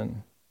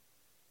person?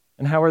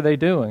 And how are they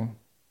doing?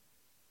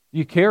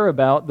 You care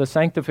about the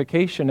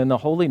sanctification and the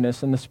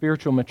holiness and the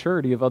spiritual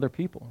maturity of other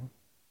people.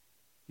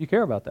 You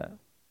care about that.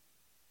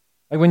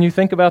 Like, when you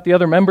think about the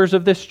other members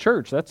of this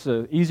church, that's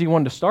an easy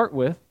one to start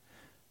with.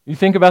 You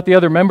think about the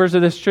other members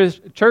of this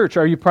church,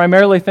 are you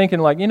primarily thinking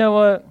like, you know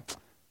what,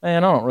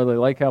 man, I don't really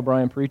like how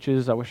Brian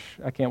preaches.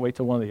 I can't wait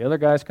till one of the other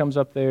guys comes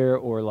up there.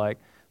 Or like,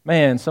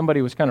 man,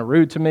 somebody was kind of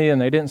rude to me and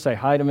they didn't say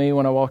hi to me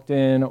when I walked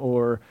in.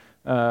 Or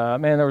man,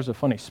 there was a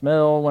funny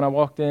smell when I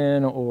walked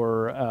in,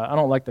 or I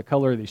don't like the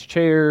color of these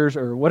chairs,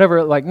 or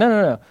whatever. Like,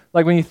 no.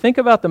 Like, when you think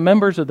about the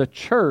members of the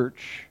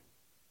church,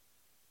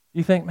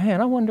 you think, man,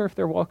 I wonder if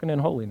they're walking in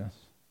holiness.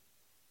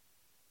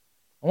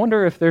 I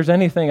wonder if there's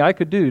anything I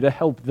could do to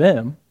help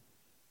them,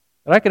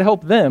 that I could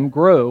help them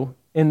grow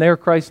in their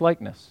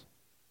Christ-likeness.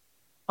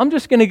 I'm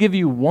just going to give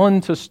you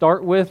one to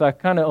start with. I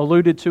kind of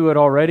alluded to it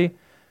already.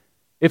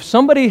 If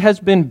somebody has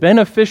been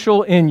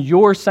beneficial in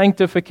your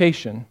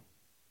sanctification,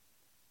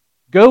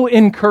 go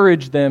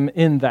encourage them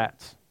in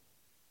that.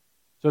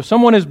 So if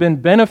someone has been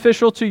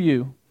beneficial to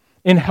you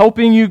in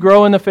helping you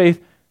grow in the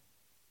faith,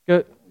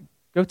 go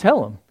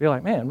tell them. Be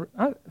like, man,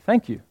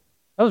 thank you.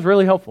 That was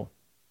really helpful.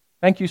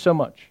 Thank you so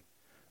much.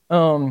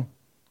 One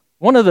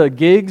of the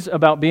gigs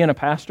about being a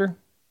pastor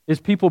is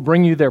people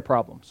bring you their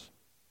problems.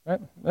 Right?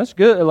 That's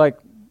good. Like,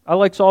 I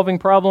like solving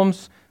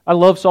problems. I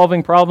love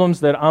solving problems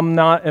that I'm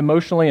not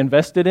emotionally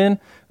invested in.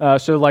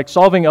 So like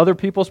solving other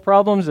people's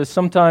problems is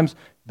sometimes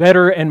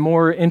better and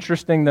more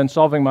interesting than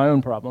solving my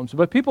own problems.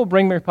 But people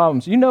bring me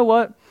problems. You know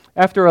what?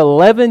 After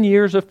 11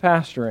 years of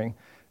pastoring,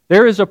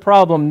 there is a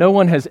problem no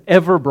one has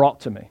ever brought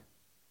to me.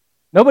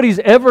 Nobody's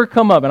ever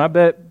come up, and I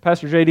bet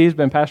Pastor JD has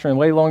been pastoring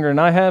way longer than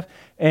I have,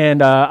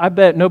 and I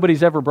bet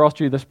nobody's ever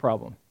brought you this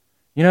problem.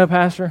 You know,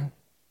 Pastor,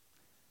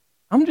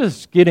 I'm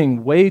just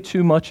getting way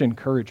too much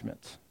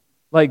encouragement.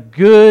 Like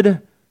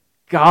good,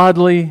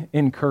 godly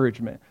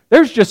encouragement.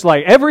 There's just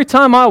like every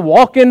time I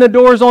walk in the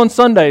doors on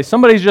Sunday,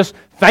 somebody's just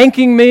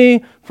thanking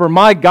me for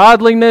my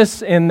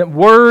godliness in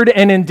word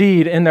and in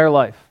deed in their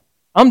life.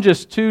 I'm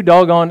just too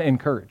doggone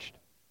encouraged.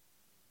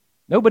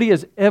 Nobody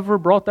has ever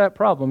brought that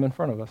problem in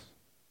front of us.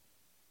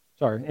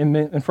 Sorry,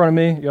 in front of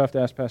me, you'll have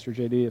to ask Pastor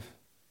JD if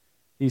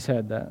he's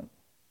had that.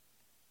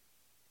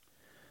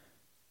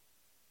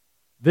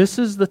 This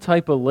is the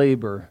type of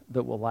labor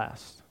that will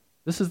last.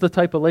 This is the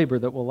type of labor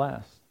that will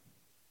last.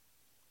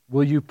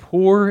 Will you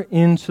pour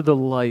into the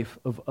life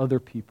of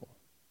other people?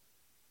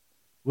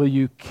 Will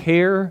you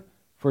care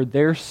for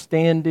their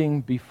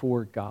standing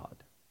before God?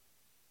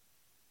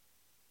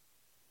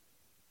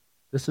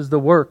 This is the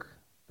work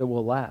that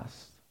will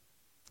last.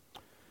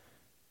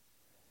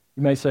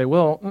 You may say,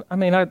 well, I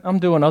mean, I'm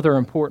doing other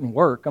important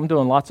work. I'm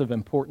doing lots of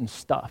important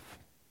stuff.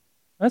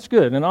 That's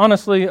good. And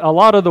honestly, a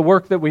lot of the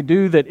work that we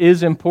do that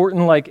is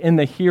important, like in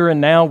the here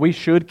and now, we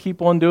should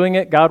keep on doing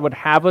it. God would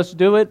have us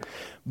do it.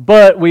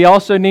 But we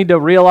also need to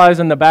realize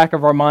in the back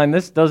of our mind,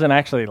 this doesn't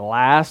actually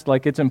last.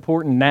 Like, it's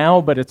important now,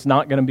 but it's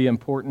not going to be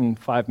important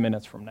 5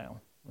 minutes from now.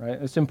 Right?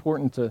 It's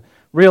important to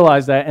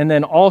realize that, and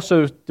then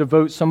also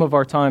devote some of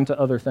our time to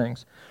other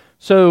things.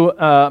 So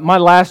my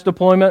last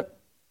deployment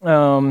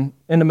in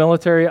the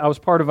military, I was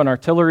part of an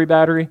artillery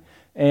battery,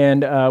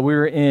 and we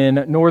were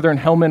in northern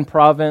Helmand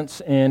province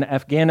in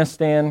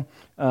Afghanistan.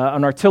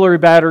 An artillery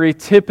battery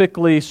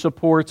typically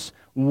supports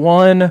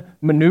one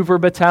maneuver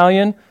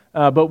battalion,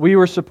 but we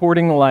were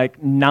supporting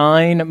like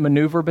 9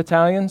 maneuver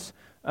battalions.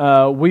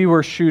 We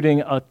were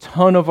shooting a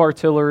ton of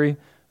artillery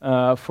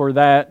for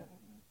that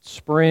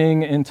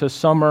spring into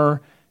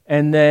summer,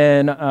 and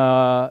then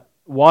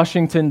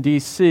Washington,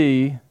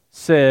 D.C.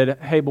 said,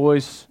 hey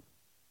boys,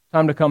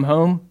 time to come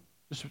home.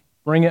 Just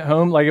bring it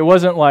home. Like, it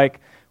wasn't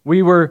like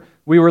we were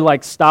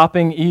like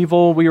stopping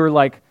evil. We were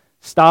like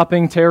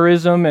stopping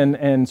terrorism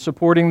and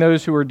supporting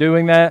those who were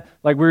doing that.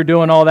 Like, we were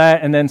doing all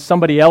that, and then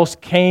somebody else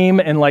came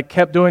and like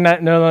kept doing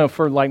that. No.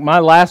 For like my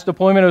last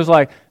deployment, it was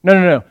like,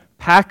 no.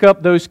 Pack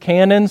up those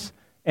cannons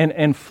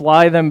and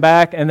fly them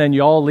back, and then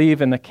y'all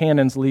leave, and the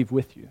cannons leave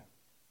with you.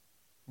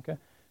 Okay,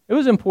 it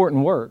was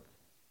important work.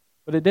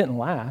 but it didn't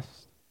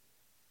last.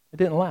 It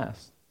didn't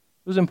last.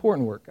 It was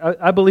important work.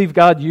 I believe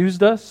God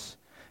used us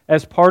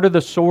as part of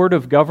the sword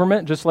of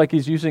government, just like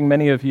He's using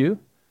many of you.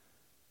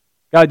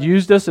 God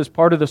used us as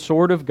part of the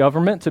sword of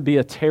government to be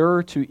a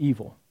terror to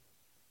evil.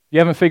 If you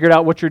haven't figured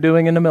out what you're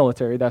doing in the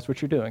military, that's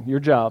what you're doing. Your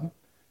job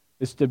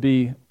is to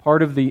be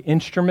part of the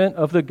instrument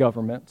of the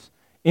government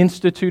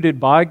instituted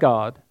by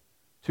God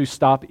to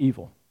stop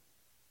evil.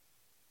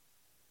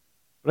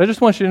 But I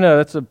just want you to know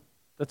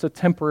that's a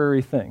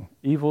temporary thing.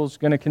 Evil's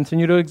going to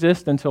continue to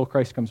exist until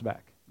Christ comes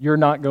back. You're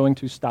not going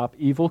to stop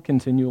evil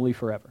continually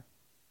forever.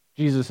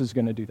 Jesus is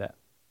going to do that.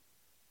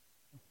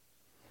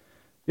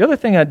 The other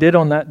thing I did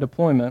on that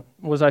deployment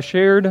was I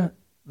shared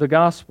the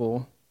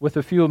gospel with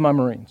a few of my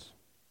Marines,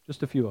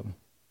 just a few of them.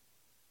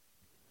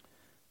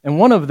 And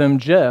one of them,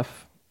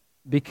 Jeff,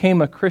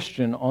 became a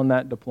Christian on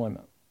that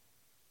deployment.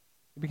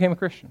 He became a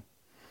Christian.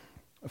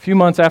 A few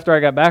months after I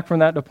got back from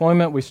that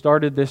deployment, we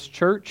started this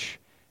church,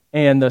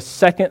 and the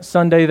second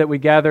Sunday that we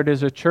gathered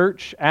as a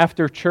church,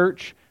 after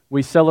church,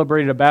 we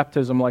celebrated a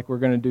baptism like we're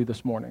going to do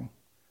this morning.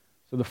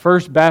 So the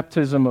first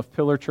baptism of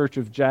Pillar Church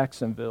of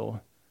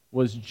Jacksonville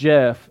was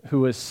Jeff,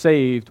 who was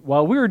saved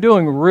while we were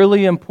doing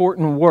really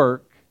important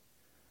work,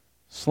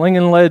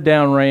 slinging lead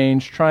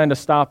downrange, trying to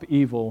stop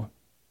evil.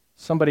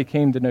 Somebody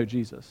came to know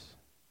Jesus.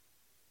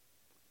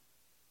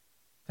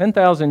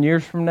 10,000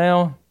 years from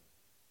now,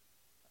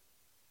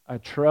 I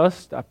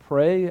trust, I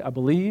pray, I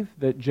believe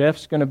that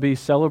Jeff's going to be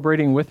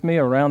celebrating with me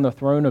around the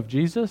throne of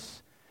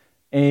Jesus.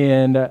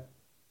 And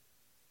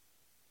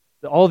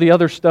all the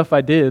other stuff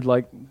I did,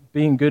 like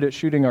being good at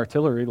shooting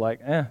artillery,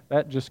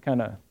 that just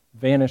kind of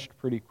vanished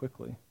pretty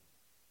quickly.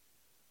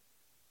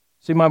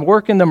 See, my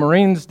work in the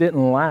Marines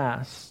didn't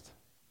last.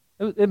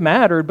 It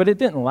mattered, but it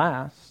didn't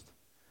last.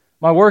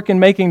 My work in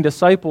making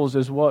disciples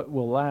is what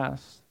will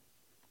last.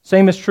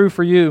 Same is true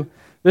for you.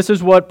 This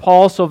is what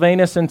Paul,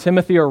 Silvanus, and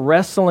Timothy are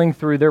wrestling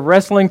through. They're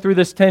wrestling through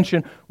this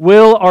tension.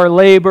 Will our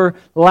labor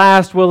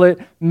last? Will it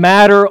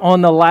matter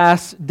on the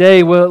last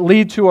day? Will it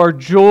lead to our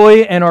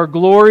joy and our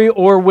glory,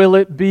 or will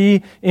it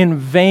be in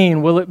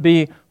vain? Will it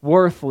be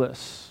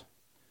worthless?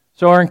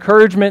 So our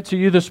encouragement to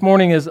you this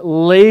morning is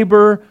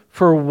labor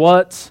for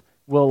what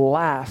will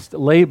last.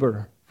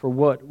 Labor for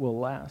what will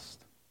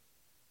last.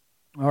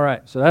 All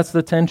right, so that's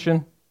the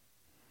tension.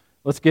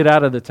 Let's get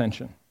out of the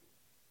tension.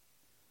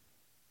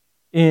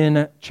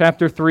 In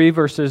chapter 3,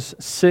 verses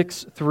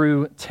 6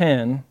 through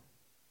 10,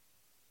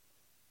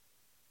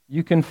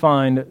 you can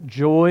find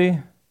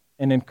joy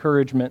and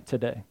encouragement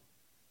today.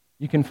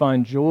 You can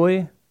find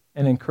joy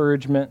and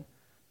encouragement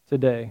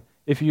today.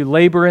 If you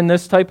labor in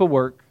this type of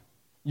work,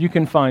 you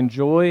can find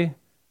joy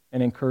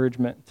and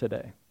encouragement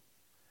today.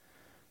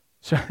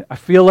 So I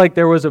feel like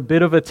there was a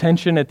bit of a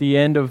tension at the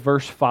end of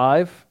verse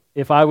 5.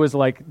 If I was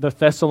like the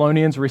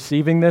Thessalonians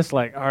receiving this,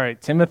 all right,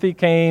 Timothy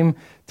came,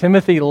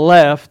 Timothy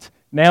left.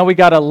 Now we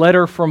got a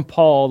letter from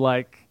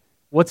Paul,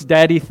 what's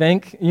Daddy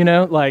think?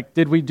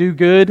 Did we do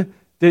good?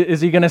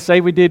 Is he going to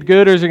say we did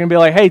good? Or is he going to be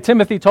like, hey,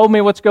 Timothy told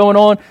me what's going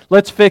on.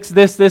 Let's fix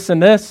this, this,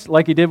 and this,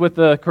 like he did with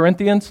the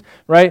Corinthians,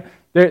 right?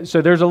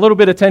 So there's a little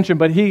bit of tension,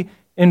 but he,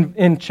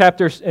 in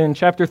chapter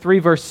 3,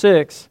 verse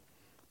 6,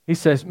 he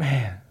says,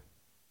 man,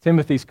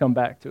 Timothy's come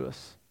back to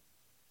us.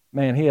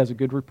 Man, he has a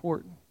good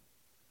report.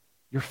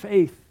 Your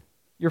faith,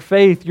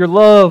 your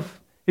love.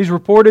 He's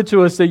reported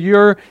to us that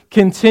you're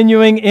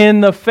continuing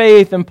in the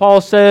faith. And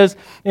Paul says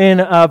in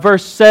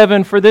verse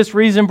 7, for this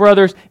reason,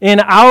 brothers, in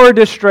our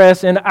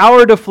distress, in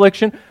our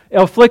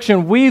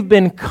affliction, we've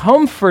been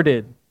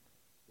comforted.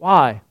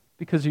 Why?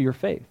 Because of your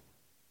faith.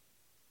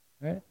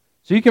 Right?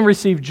 So you can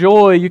receive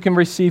joy, you can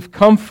receive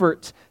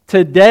comfort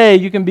today,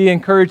 you can be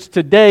encouraged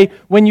today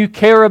when you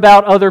care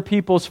about other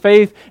people's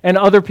faith and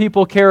other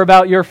people care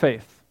about your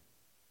faith.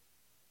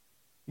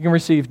 You can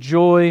receive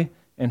joy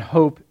and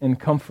hope and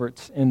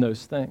comforts in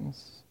those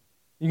things.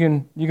 You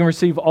can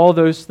receive all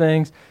those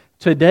things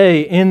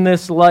today in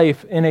this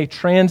life in a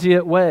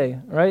transient way,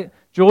 right?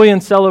 Joy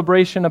and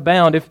celebration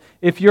abound.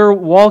 If you're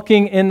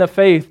walking in the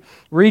faith,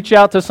 reach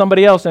out to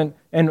somebody else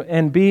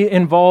and be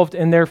involved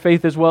in their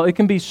faith as well. It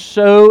can be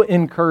so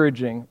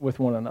encouraging with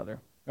one another,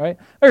 right?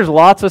 There's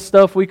lots of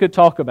stuff we could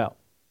talk about,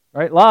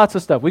 right? Lots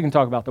of stuff. We can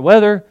talk about the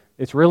weather.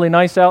 It's really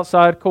nice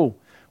outside. Cool.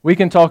 We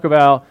can talk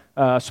about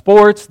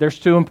sports. There's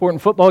 2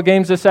 important football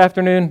games this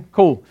afternoon.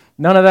 Cool.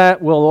 None of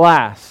that will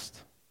last.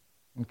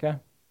 Okay?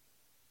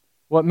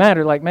 What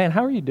mattered, man,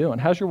 how are you doing?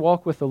 How's your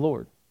walk with the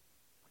Lord?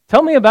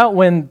 Tell me about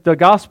when the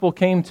gospel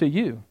came to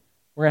you.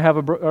 We're going to have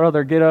a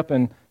brother get up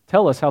and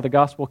tell us how the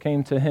gospel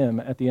came to him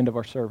at the end of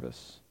our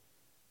service.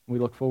 We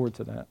look forward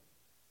to that.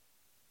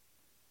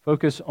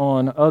 Focus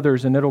on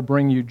others, and it'll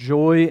bring you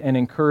joy and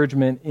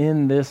encouragement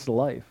in this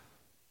life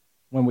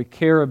when we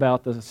care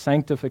about the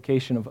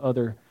sanctification of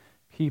other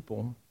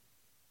people.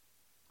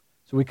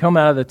 So we come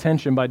out of the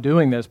tension by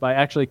doing this, by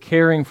actually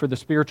caring for the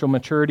spiritual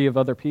maturity of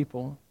other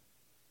people.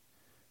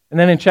 And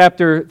then in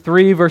chapter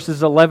 3,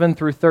 verses 11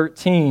 through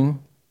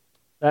 13,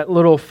 that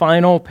little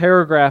final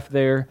paragraph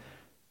there,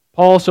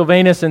 Paul,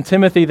 Silvanus, and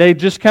Timothy, they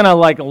just kind of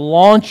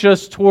launch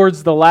us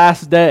towards the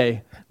last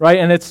day, right?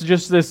 And it's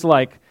just this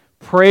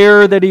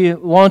prayer that he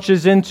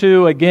launches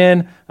into.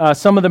 Again,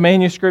 some of the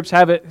manuscripts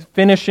have it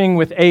finishing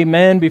with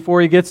amen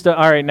before he gets to,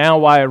 all right, now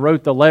why I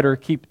wrote the letter,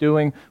 keep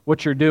doing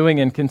what you're doing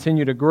and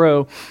continue to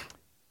grow.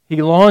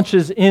 He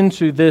launches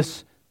into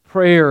this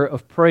prayer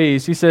of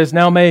praise. He says,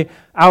 now may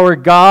our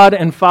God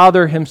and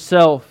Father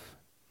himself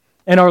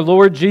and our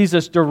Lord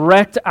Jesus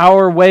direct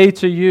our way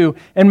to you,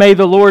 and may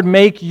the Lord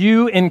make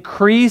you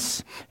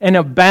increase and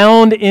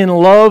abound in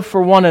love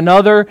for one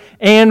another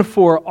and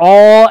for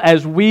all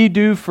as we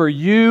do for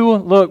you.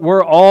 Look,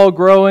 we're all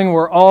growing.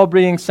 We're all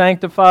being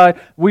sanctified.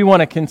 We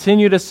want to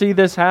continue to see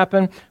this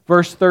happen.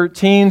 Verse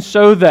 13,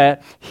 so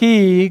that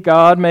He,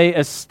 God, may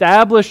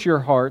establish your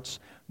hearts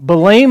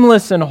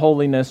blameless in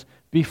holiness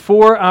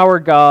before our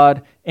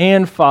God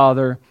and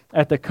Father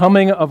at the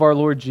coming of our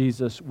Lord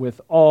Jesus with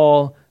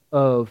all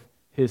of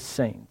His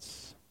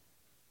saints.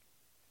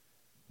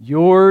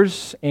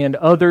 Yours and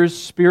others'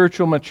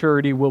 spiritual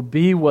maturity will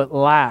be what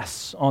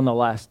lasts on the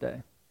last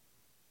day.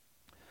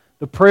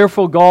 The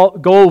prayerful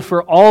goal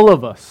for all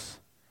of us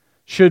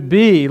should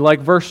be, like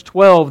verse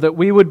 12, that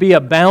we would be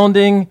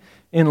abounding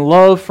in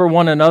love for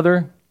one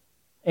another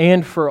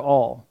and for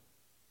all.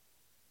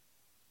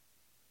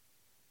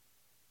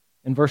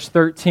 In verse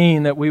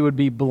 13, that we would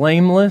be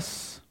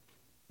blameless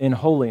in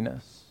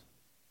holiness.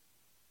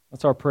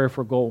 That's our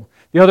prayerful goal.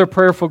 The other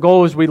prayerful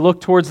goal as we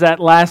look towards that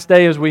last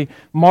day, as we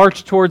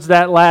march towards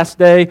that last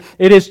day,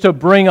 it is to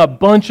bring a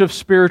bunch of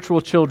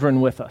spiritual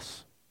children with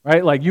us.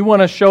 Right? Like you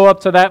want to show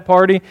up to that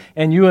party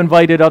and you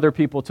invited other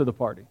people to the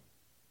party.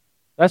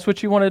 That's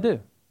what you want to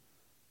do.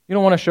 You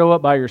don't want to show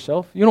up by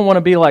yourself. You don't want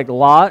to be like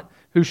Lot,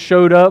 who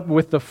showed up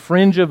with the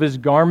fringe of his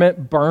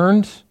garment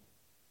burned.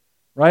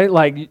 Right?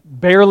 Like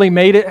barely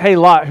made it. Hey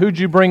Lot, who'd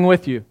you bring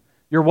with you?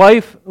 Your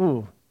wife?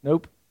 Ooh,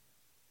 nope.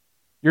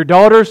 Your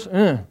daughters?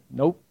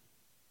 Nope.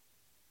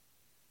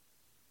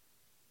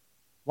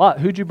 Lot,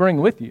 who'd you bring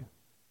with you?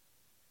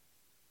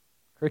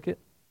 Cricket?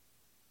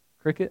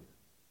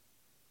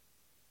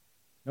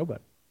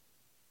 Nobody.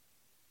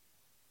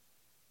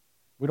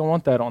 We don't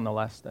want that on the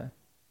last day.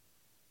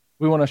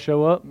 We want to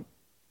show up.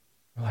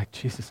 We're like,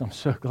 Jesus, I'm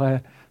so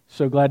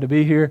glad to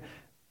be here.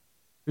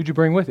 Who'd you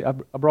bring with you?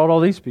 I brought all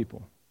these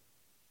people.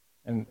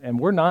 And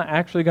we're not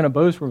actually going to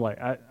boast. We're like,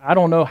 I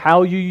don't know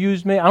how you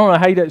used me. I don't know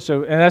how you did.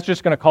 So, and that's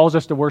just going to cause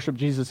us to worship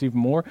Jesus even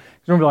more.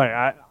 Because we're going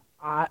to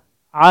be like,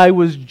 I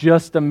was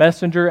just a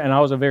messenger, and I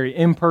was a very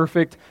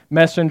imperfect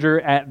messenger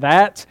at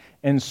that.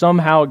 And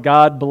somehow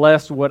God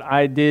blessed what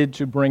I did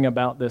to bring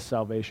about this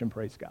salvation.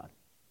 Praise God.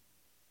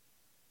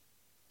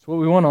 That's what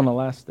we want on the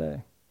last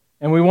day.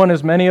 And we want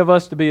as many of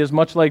us to be as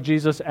much like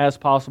Jesus as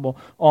possible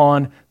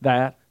on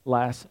that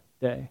last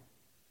day.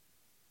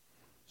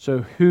 So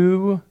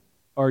who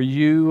are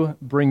you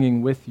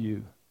bringing with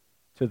you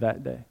to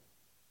that day?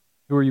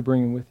 Who are you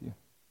bringing with you?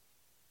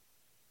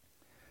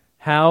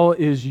 How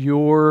is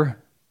your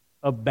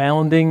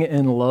abounding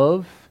in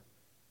love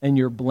and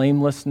your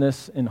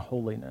blamelessness in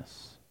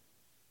holiness?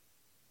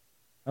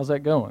 How's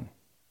that going?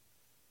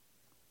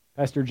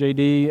 Pastor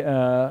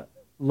JD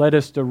led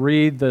us to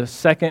read the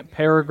second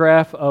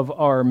paragraph of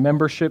our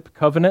membership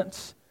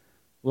covenants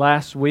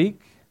last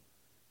week.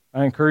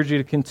 I encourage you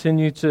to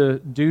continue to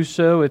do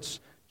so. It's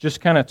just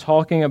kind of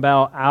talking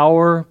about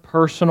our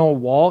personal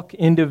walk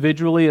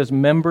individually as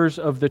members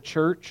of the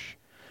church,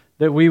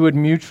 that we would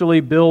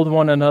mutually build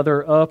one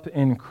another up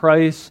in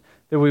Christ,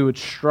 that we would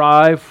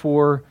strive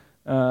for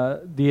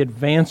the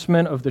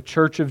advancement of the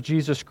church of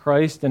Jesus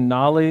Christ in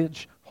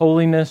knowledge,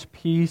 holiness,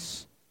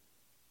 peace,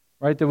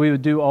 right? That we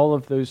would do all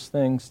of those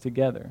things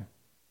together.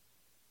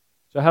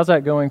 So how's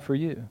that going for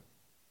you?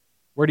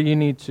 Where do you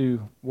need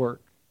to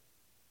work?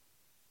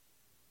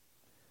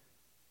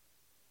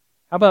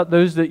 How about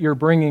those that you're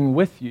bringing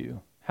with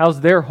you?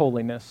 How's their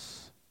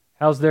holiness?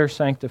 How's their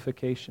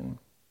sanctification?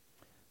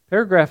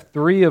 Paragraph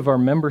 3 of our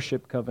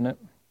membership covenant.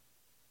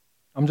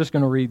 I'm just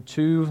going to read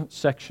 2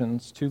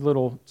 sections, 2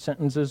 little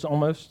sentences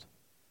almost.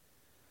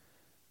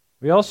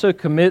 We also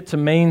commit to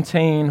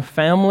maintain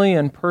family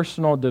and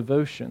personal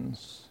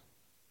devotions,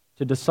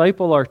 to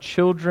disciple our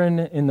children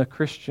in the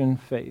Christian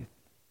faith,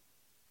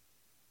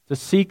 to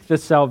seek the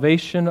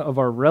salvation of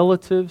our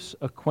relatives,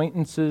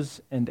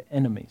 acquaintances, and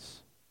enemies.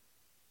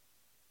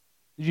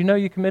 Did you know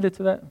you committed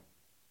to that?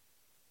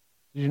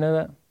 Did you know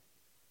that?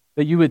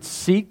 That you would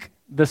seek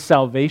the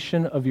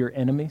salvation of your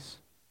enemies?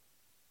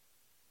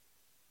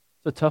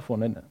 It's a tough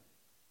one, isn't it?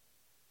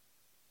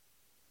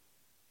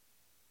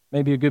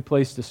 Maybe a good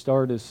place to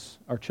start is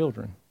our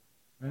children.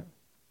 Right?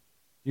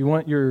 You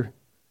want your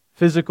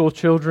physical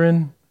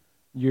children,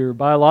 your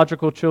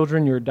biological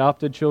children, your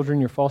adopted children,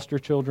 your foster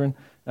children,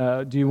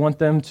 do you want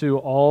them to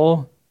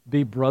all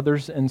be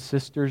brothers and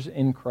sisters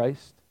in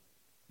Christ?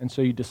 And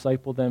so you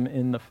disciple them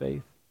in the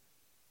faith.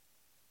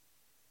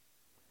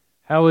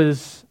 How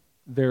is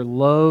their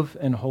love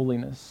and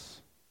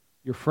holiness?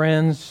 Your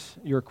friends,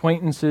 your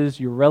acquaintances,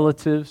 your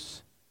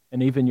relatives,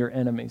 and even your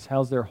enemies.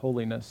 How's their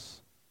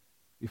holiness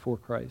before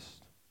Christ?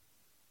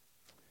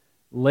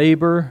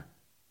 Labor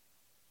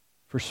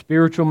for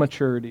spiritual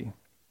maturity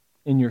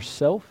in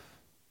yourself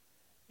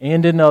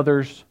and in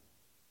others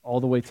all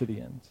the way to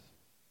the end.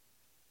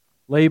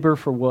 labor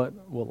for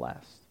what will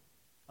last.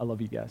 I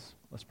love you guys.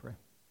 Let's pray.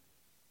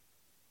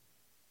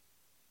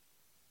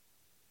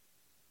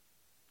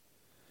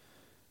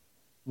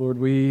 Lord,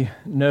 we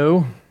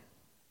know,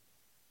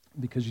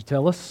 because you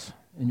tell us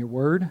in your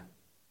word,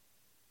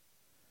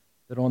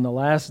 that on the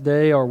last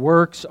day our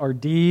works, our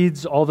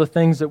deeds, all the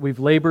things that we've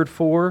labored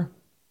for,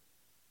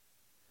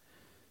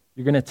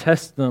 you're going to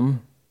test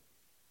them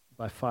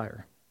by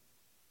fire.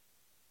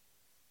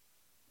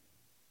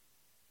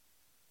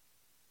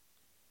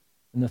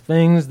 And the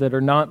things that are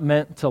not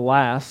meant to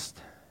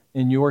last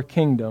in your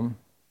kingdom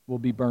will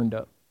be burned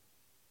up.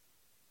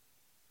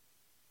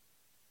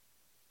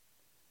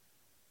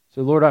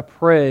 So, Lord, I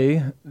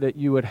pray that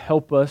you would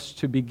help us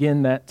to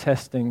begin that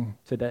testing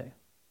today.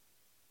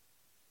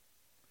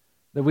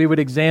 That we would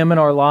examine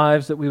our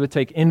lives, that we would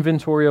take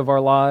inventory of our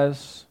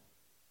lives.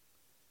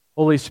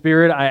 Holy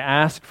Spirit, I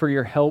ask for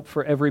your help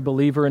for every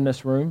believer in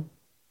this room,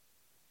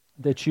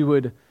 that you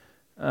would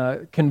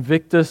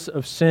convict us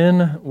of sin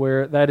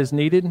where that is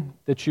needed,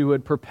 that you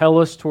would propel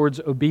us towards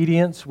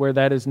obedience where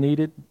that is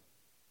needed,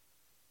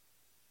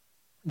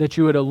 that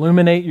you would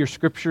illuminate your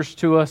scriptures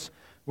to us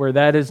where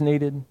that is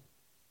needed,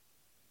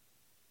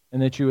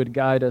 and that you would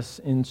guide us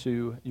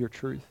into your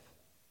truth.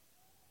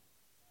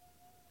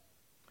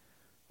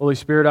 Holy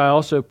Spirit, I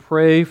also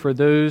pray for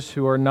those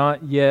who are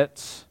not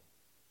yet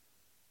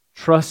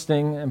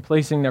trusting and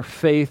placing their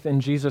faith in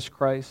Jesus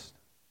Christ,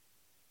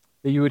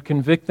 that you would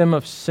convict them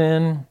of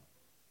sin,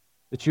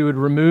 that you would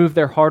remove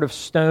their heart of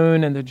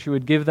stone, and that you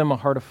would give them a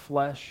heart of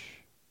flesh,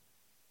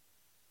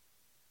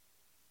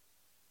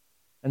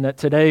 and that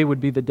today would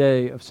be the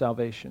day of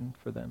salvation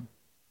for them.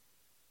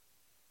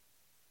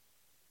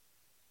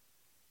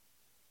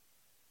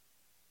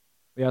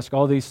 We ask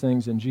all these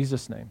things in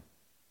Jesus' name.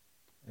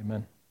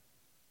 Amen.